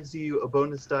it gives you a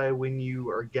bonus die when you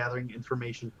are gathering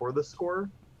information for the score.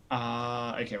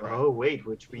 Okay, right. Oh wait,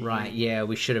 which we Right. Yeah,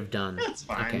 we should have done. That's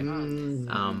fine. Okay.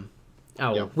 Mm,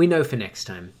 Yep. We know for next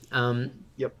time.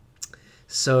 Yep.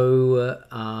 So,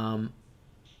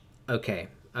 okay.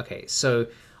 So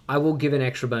I will give an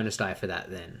extra bonus die for that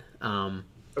then.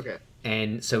 Okay.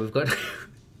 And so we've got.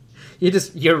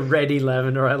 You're ready,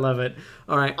 Lavender. I love it.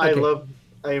 All right. Okay.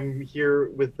 I am here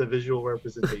with the visual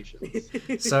representations.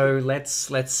 So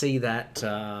let's see that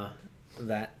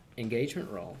that engagement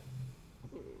roll.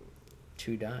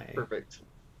 2 die. Perfect.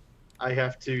 I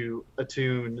have to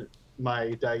attune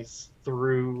my dice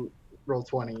through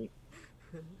Roll20.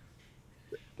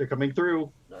 They're coming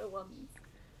through. No one.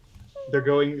 They're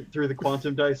going through the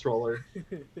quantum dice roller.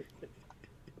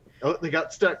 Oh, they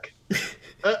got stuck.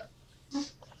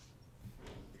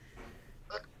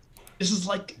 This is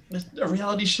like a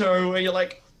reality show where you're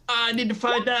like, I need to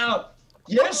find out.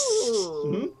 Yes!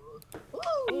 Ooh.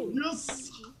 Ooh.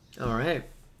 Yes! All right.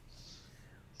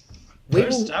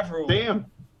 First ever. Damn.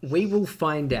 We will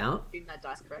find out Doing that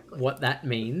dice correctly. what that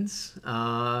means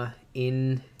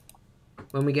when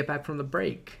we get back from the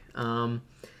break.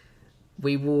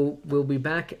 We'll be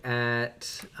back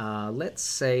at let's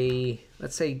say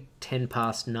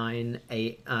 9:10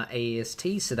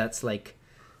 AEST, so that's like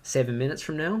 7 minutes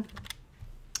from now.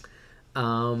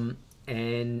 Or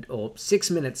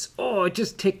 6 minutes. Oh, it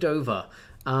just ticked over.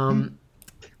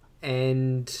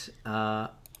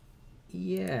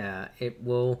 Yeah, it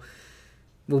will.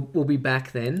 We'll be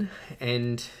back then,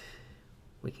 and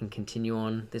we can continue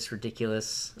on this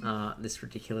ridiculous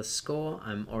score.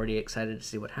 I'm already excited to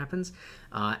see what happens.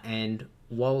 And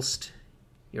whilst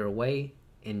you're away,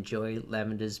 enjoy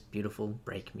Lavender's beautiful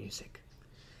break music.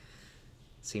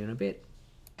 See you in a bit.